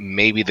smog.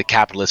 Maybe the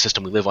capitalist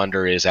system we live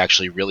under is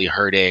actually really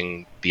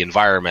hurting the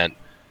environment.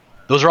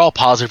 Those are all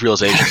positive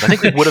realizations I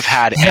think we would have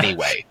had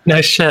anyway.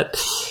 No shit.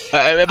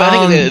 But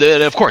I think,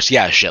 of course,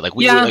 yeah, shit. Like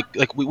we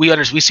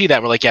see that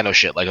and we're like, yeah, no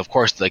shit. Like, of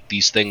course, like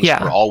these things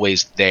were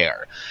always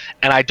there.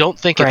 And I don't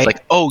think it's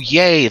like, oh,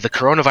 yay, the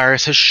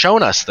coronavirus has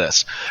shown us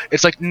this.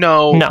 It's like,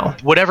 no.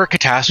 Whatever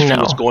catastrophe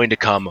was going to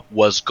come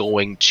was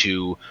going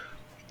to,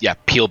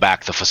 peel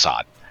back the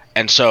facade.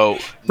 And so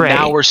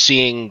now we're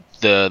seeing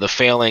the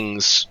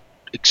failings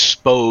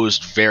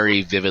exposed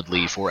very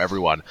vividly for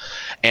everyone.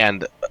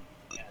 And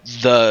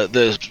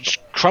the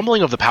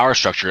crumbling of the power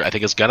structure, I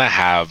think, is going to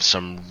have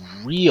some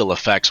real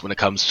effects when it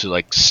comes to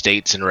like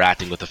states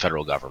interacting with the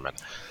federal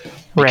government,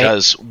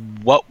 because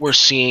what we're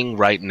seeing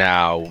right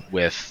now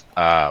with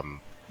the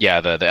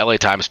LA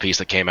Times piece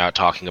that came out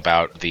talking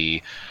about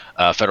the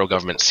federal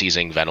government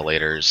seizing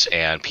ventilators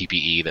and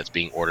PPE that's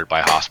being ordered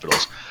by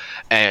hospitals,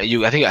 and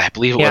I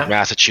believe it was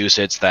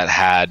Massachusetts that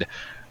had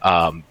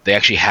they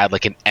actually had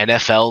like an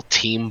NFL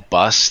team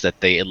bus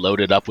that they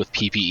loaded up with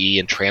PPE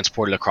and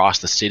transported across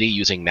the city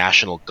using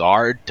National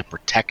Guard to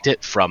protect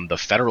it from the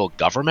federal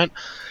government.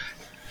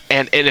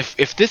 And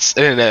if this,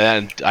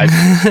 I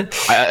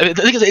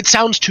think it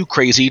sounds too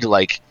crazy to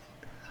like.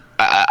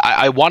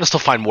 I want to still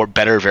find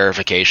better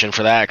verification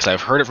for that, because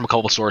I've heard it from a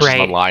couple of sources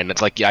online. And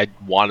it's like, I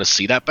want to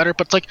see that better.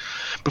 But it's like,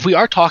 if we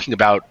are talking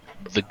about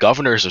the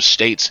governors of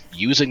states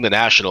using the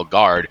National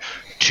Guard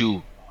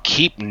to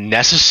keep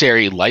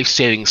necessary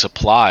life-saving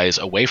supplies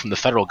away from the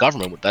federal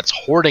government that's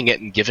hoarding it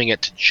and giving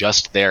it to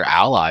just their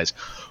allies,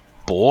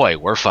 boy,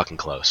 we're fucking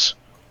close.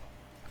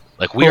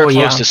 Like, we are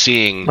close to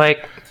seeing,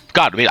 like,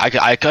 God, I mean,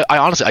 I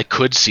honestly, I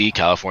could see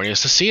California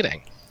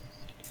seceding,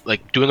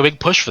 like doing a big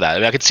push for that. I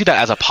mean, I could see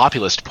that as a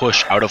populist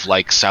push out of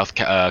like South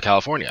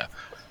California.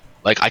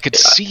 Like, I could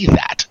see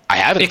that. I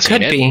haven't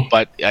seen it,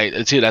 but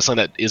I see that's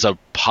something that is a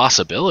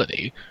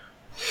possibility.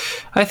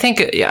 I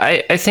think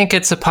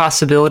it's a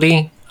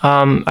possibility.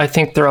 I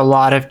think there are a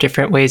lot of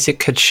different ways it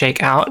could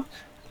shake out.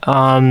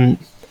 I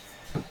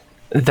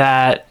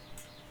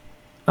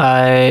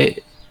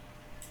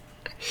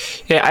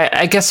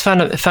guess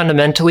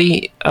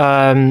fundamentally,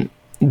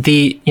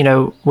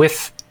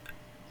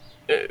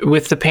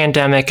 with the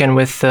pandemic and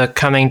with the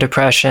coming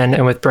depression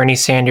and with Bernie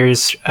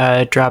Sanders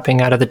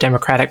dropping out of the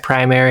Democratic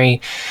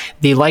primary,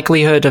 the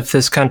likelihood of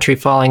this country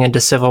falling into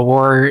civil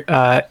war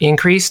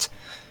increased.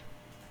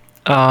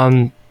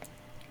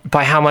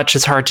 By how much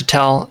is hard to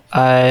tell.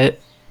 I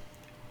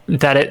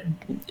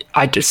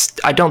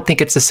don't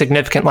think it's a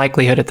significant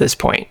likelihood at this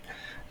point.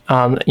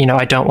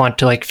 I don't want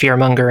to like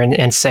fearmonger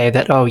and say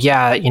that,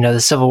 the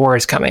Civil War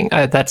is coming.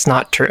 That's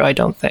not true. I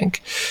don't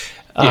think.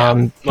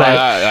 But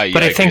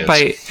I think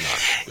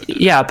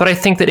but I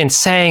think that in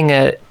saying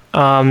it,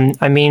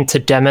 I mean to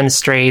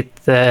demonstrate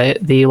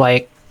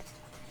the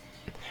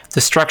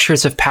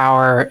structures of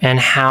power and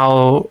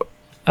how,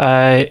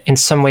 in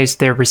some ways,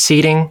 they're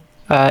receding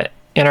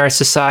in our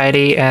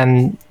society,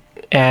 and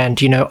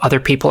other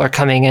people are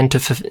coming in to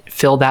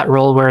fill that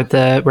role where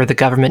the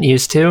government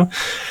used to.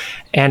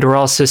 And we're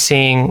also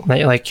seeing,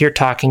 like you're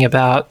talking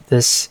about,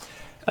 this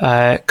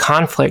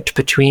conflict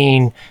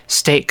between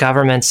state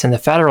governments and the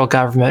federal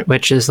government,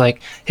 which is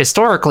like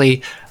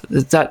historically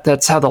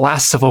that's how the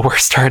last Civil War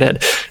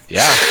started.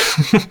 Yeah.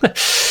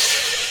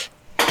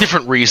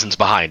 Different reasons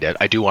behind it.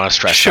 I do want to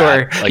stress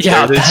that. Like,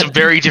 there's some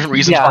very different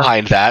reasons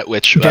behind that,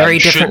 which should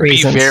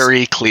be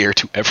very clear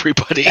to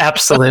everybody.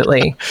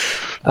 Absolutely.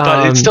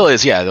 But it still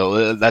is,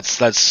 though.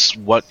 That's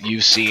what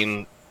you've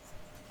seen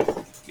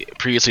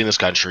previously in this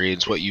country.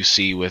 It's what you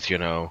see with,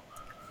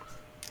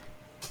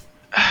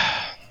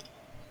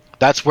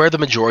 that's where the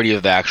majority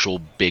of the actual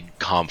big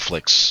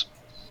conflicts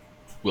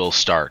will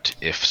start,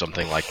 if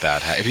something like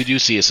that. If you do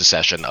see a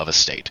secession of a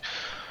state.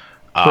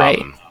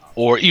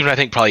 or even I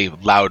think probably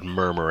loud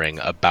murmuring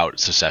about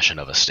secession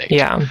of a state.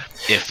 Yeah.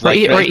 If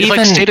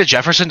like state of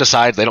Jefferson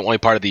decides they don't want to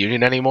be part of the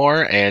Union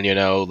anymore, and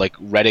like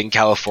Redding,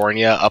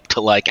 California, up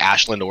to like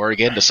Ashland,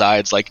 Oregon,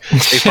 decides like,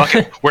 hey, fuck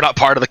it, we're not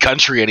part of the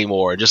country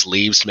anymore, and just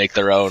leaves to make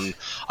their own,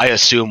 I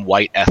assume,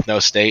 white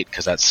ethno state,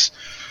 because that's.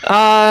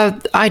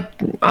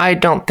 I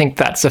don't think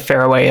that's a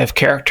fair way of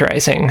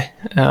characterizing.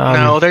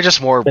 No, they're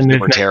just more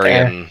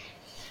libertarian.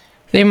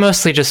 They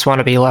mostly just want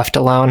to be left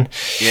alone.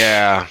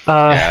 Yeah,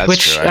 that's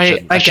which true.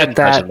 I get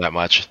that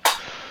much.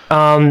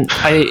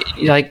 I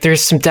like.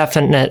 There's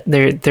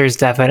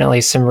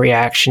definitely some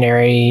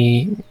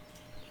reactionary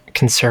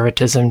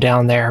conservatism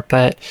down there,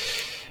 but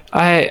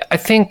I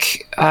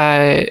think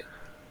that's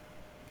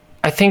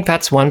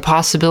one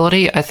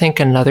possibility. I think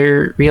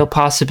another real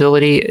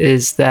possibility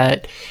is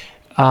that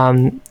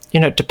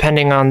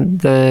depending on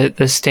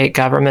the state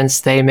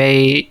governments, they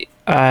may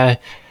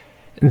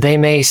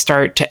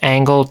start to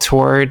angle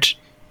toward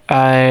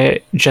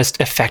just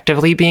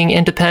effectively being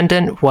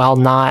independent while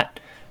not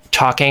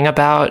talking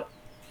about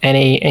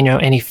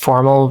any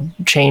formal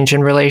change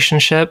in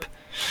relationship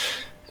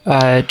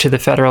to the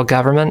federal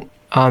government,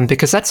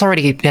 because that's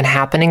already been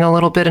happening a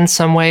little bit in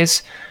some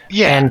ways.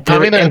 Yeah, and I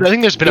think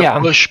there's been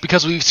a push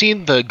because we've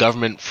seen the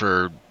government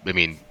for. I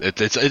mean,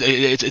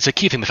 it's a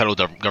key thing the federal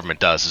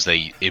government does is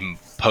they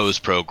impose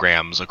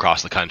programs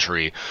across the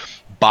country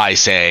by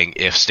saying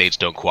if states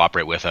don't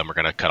cooperate with them, we're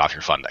going to cut off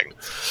your funding.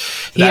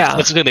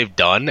 That's something they've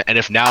done. And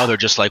if now they're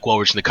just like, well,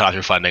 we're just going to cut off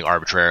your funding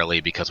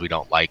arbitrarily because we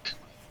don't like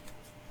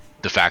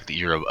the fact that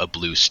you're a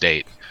blue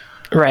state,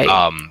 right?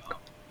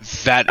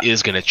 That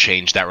is going to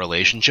change that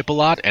relationship a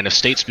lot. And if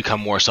states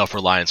become more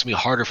self-reliant, it's going to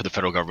be harder for the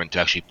federal government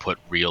to actually put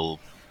to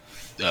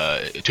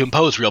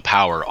impose real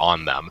power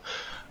on them.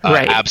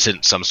 Right.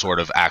 Absent some sort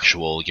of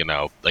actual,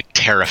 like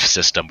tariff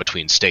system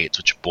between states,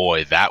 which,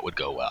 boy, that would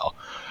go well.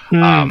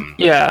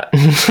 Yeah.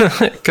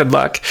 Good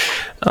luck.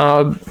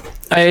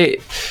 I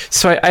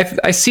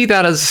see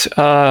that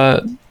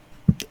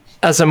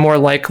as a more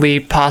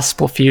likely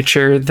possible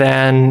future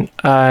than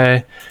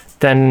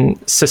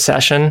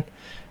secession.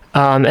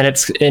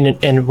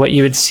 And what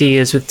you would see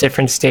is with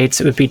different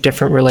states, it would be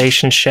different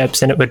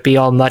relationships, and it would be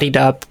all muddied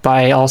up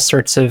by all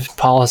sorts of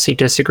policy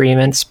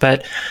disagreements.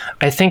 But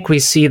I think we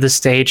see the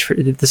stage for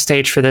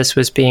this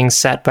was being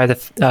set by the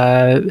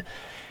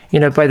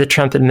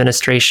Trump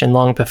administration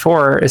long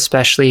before,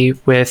 especially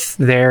with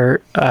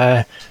their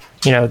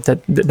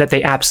that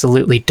they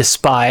absolutely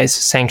despise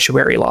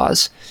sanctuary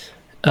laws.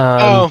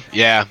 Well,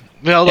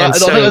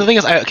 the thing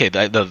is,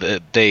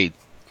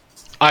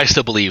 I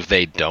still believe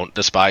they don't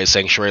despise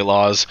sanctuary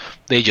laws.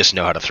 They just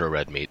know how to throw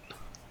red meat.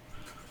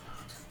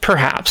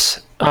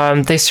 Perhaps.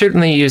 They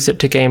certainly use it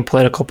to gain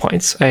political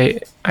points. I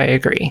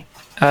agree.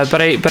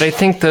 But I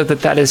think, though,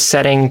 that is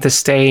setting the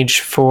stage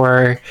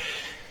for...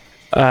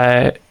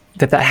 that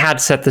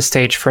had set the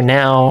stage for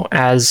now,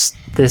 as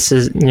this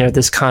is,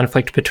 this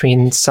conflict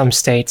between some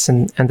states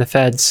and the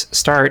feds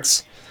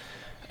starts.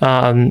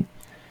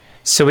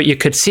 So what you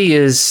could see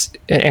is,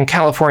 and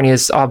California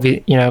is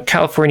obvious,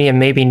 California and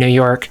maybe New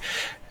York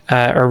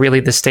are really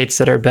the states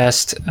that are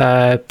best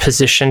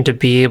positioned to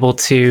be able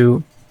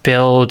to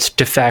build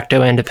de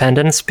facto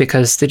independence,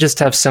 because they just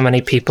have so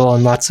many people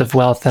and lots of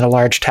wealth and a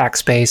large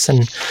tax base,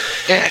 and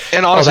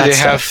honestly, they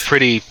have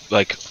pretty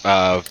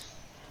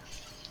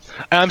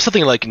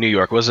something like New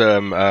York was it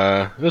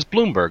was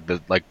Bloomberg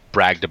that like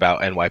bragged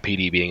about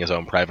NYPD being his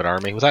own private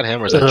army. Was that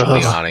him or was that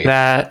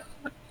Giuliani?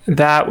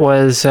 That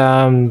was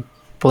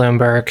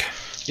Bloomberg.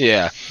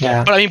 Yeah.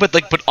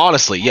 But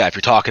honestly, yeah, if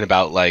you're talking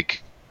about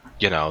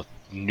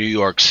New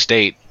York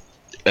State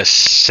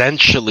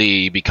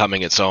essentially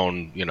becoming its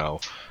own,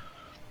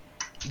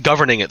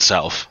 governing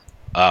itself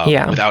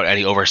without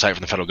any oversight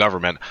from the federal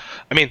government.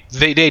 I mean,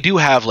 they do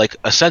have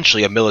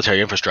essentially a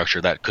military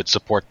infrastructure that could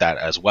support that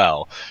as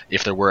well.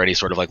 If there were any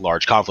sort of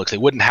large conflicts, they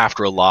wouldn't have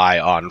to rely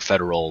on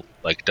federal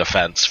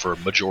defense for a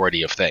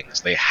majority of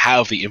things. They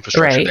have the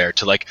infrastructure there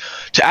to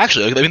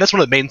actually. I mean, that's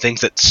one of the main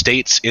things that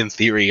states in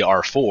theory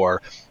are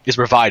for, is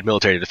provide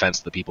military defense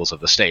to the peoples of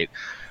the state.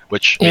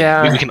 Which we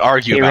can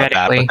argue about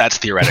that, but that's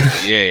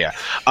theoretically.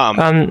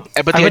 But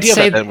the idea of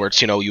that then, where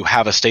it's you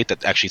have a state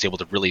that actually is able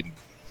to really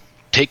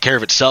take care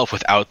of itself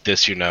without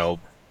this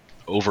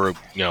over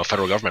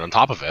federal government on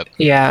top of it.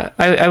 Yeah,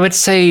 I would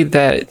say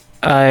that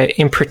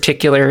in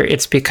particular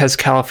it's because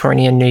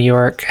California and New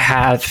York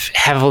have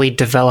heavily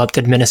developed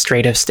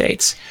administrative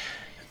states,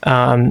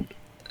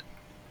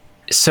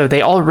 so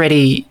they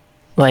already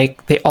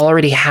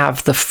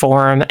have the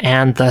form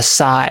and the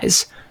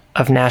size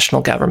of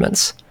national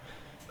governments.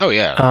 Oh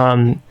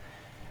yeah.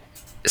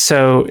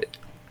 So,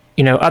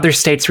 other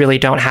states really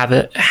don't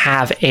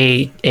have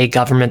a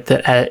government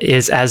that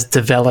is as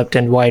developed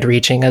and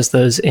wide-reaching as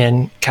those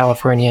in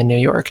California and New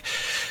York.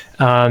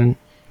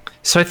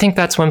 So I think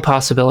that's one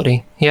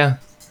possibility. Yeah.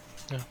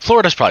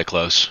 Florida's probably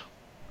close.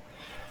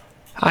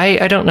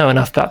 I don't know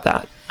enough about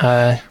that.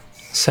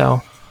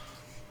 So.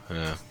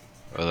 Yeah.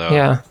 Although,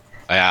 yeah.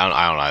 I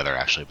don't either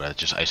actually, but I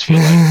just feel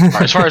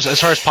like as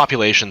far as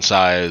population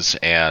size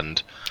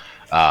and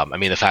I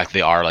mean, the fact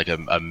they are like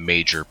a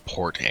major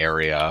port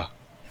area,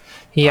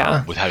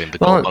 with having the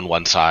Gulf on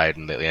one side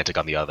and the Atlantic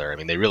on the other. I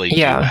mean, they really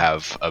do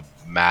have a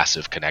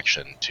massive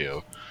connection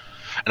to.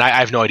 And I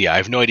have no idea. I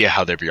have no idea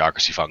how their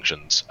bureaucracy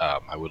functions.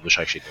 I would wish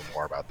I should know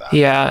more about that.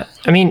 Yeah,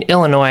 I mean,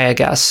 Illinois, I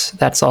guess,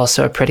 that's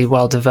also a pretty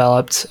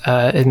well-developed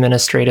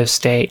administrative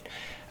state.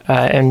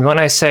 And when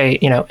I say,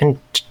 and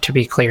to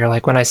be clear,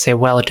 like when I say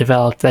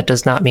well-developed, that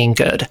does not mean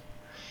good.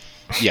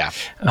 Yeah.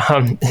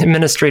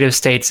 Administrative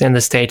states in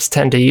the States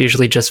tend to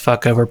usually just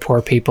fuck over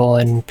poor people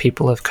and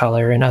people of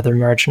color and other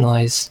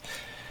marginalized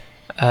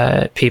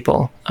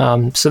people.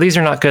 So these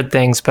are not good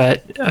things,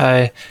 but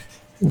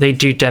they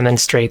do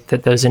demonstrate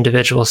that those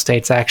individual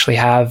states actually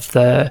have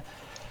the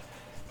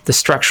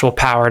structural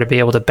power to be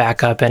able to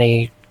back up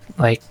any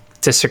like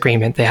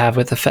disagreement they have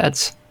with the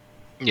feds.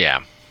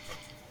 Yeah.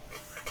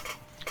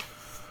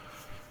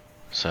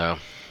 So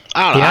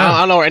I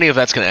don't know where any of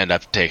that's going to end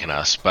up taking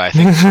us, but I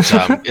think I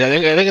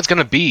think it's going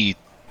to be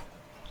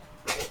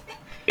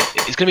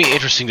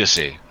interesting to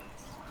see.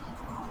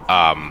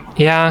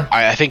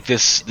 I think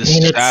this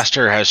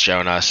disaster has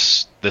shown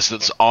us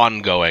this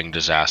ongoing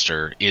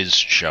disaster is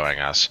showing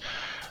us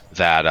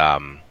that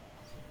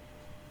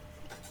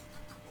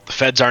the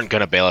feds aren't going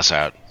to bail us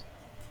out.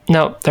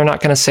 No, they're not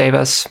going to save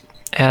us,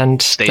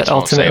 and states that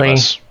ultimately won't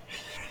save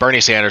us.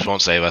 Bernie Sanders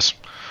won't save us.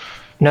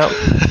 No.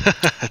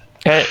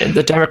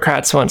 The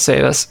Democrats won't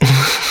save us.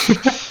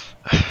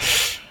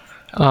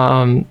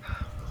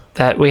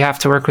 That we have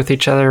to work with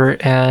each other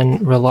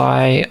and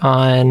rely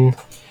on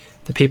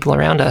the people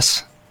around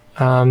us,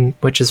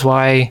 which is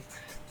why,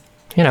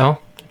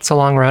 it's a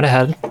long road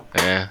ahead.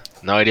 Yeah,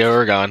 no idea where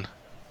we're going.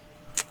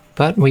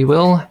 But we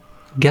will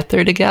get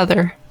there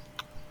together.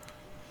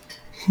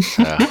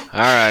 All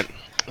right.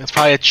 It's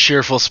probably a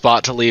cheerful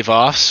spot to leave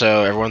off,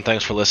 so everyone,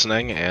 thanks for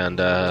listening, and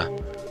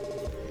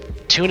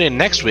tune in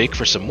next week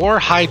for some more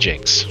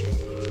hijinks.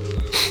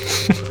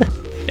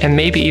 And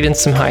maybe even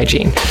some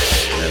hygiene.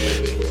 Yeah,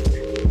 maybe.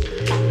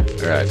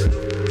 All right.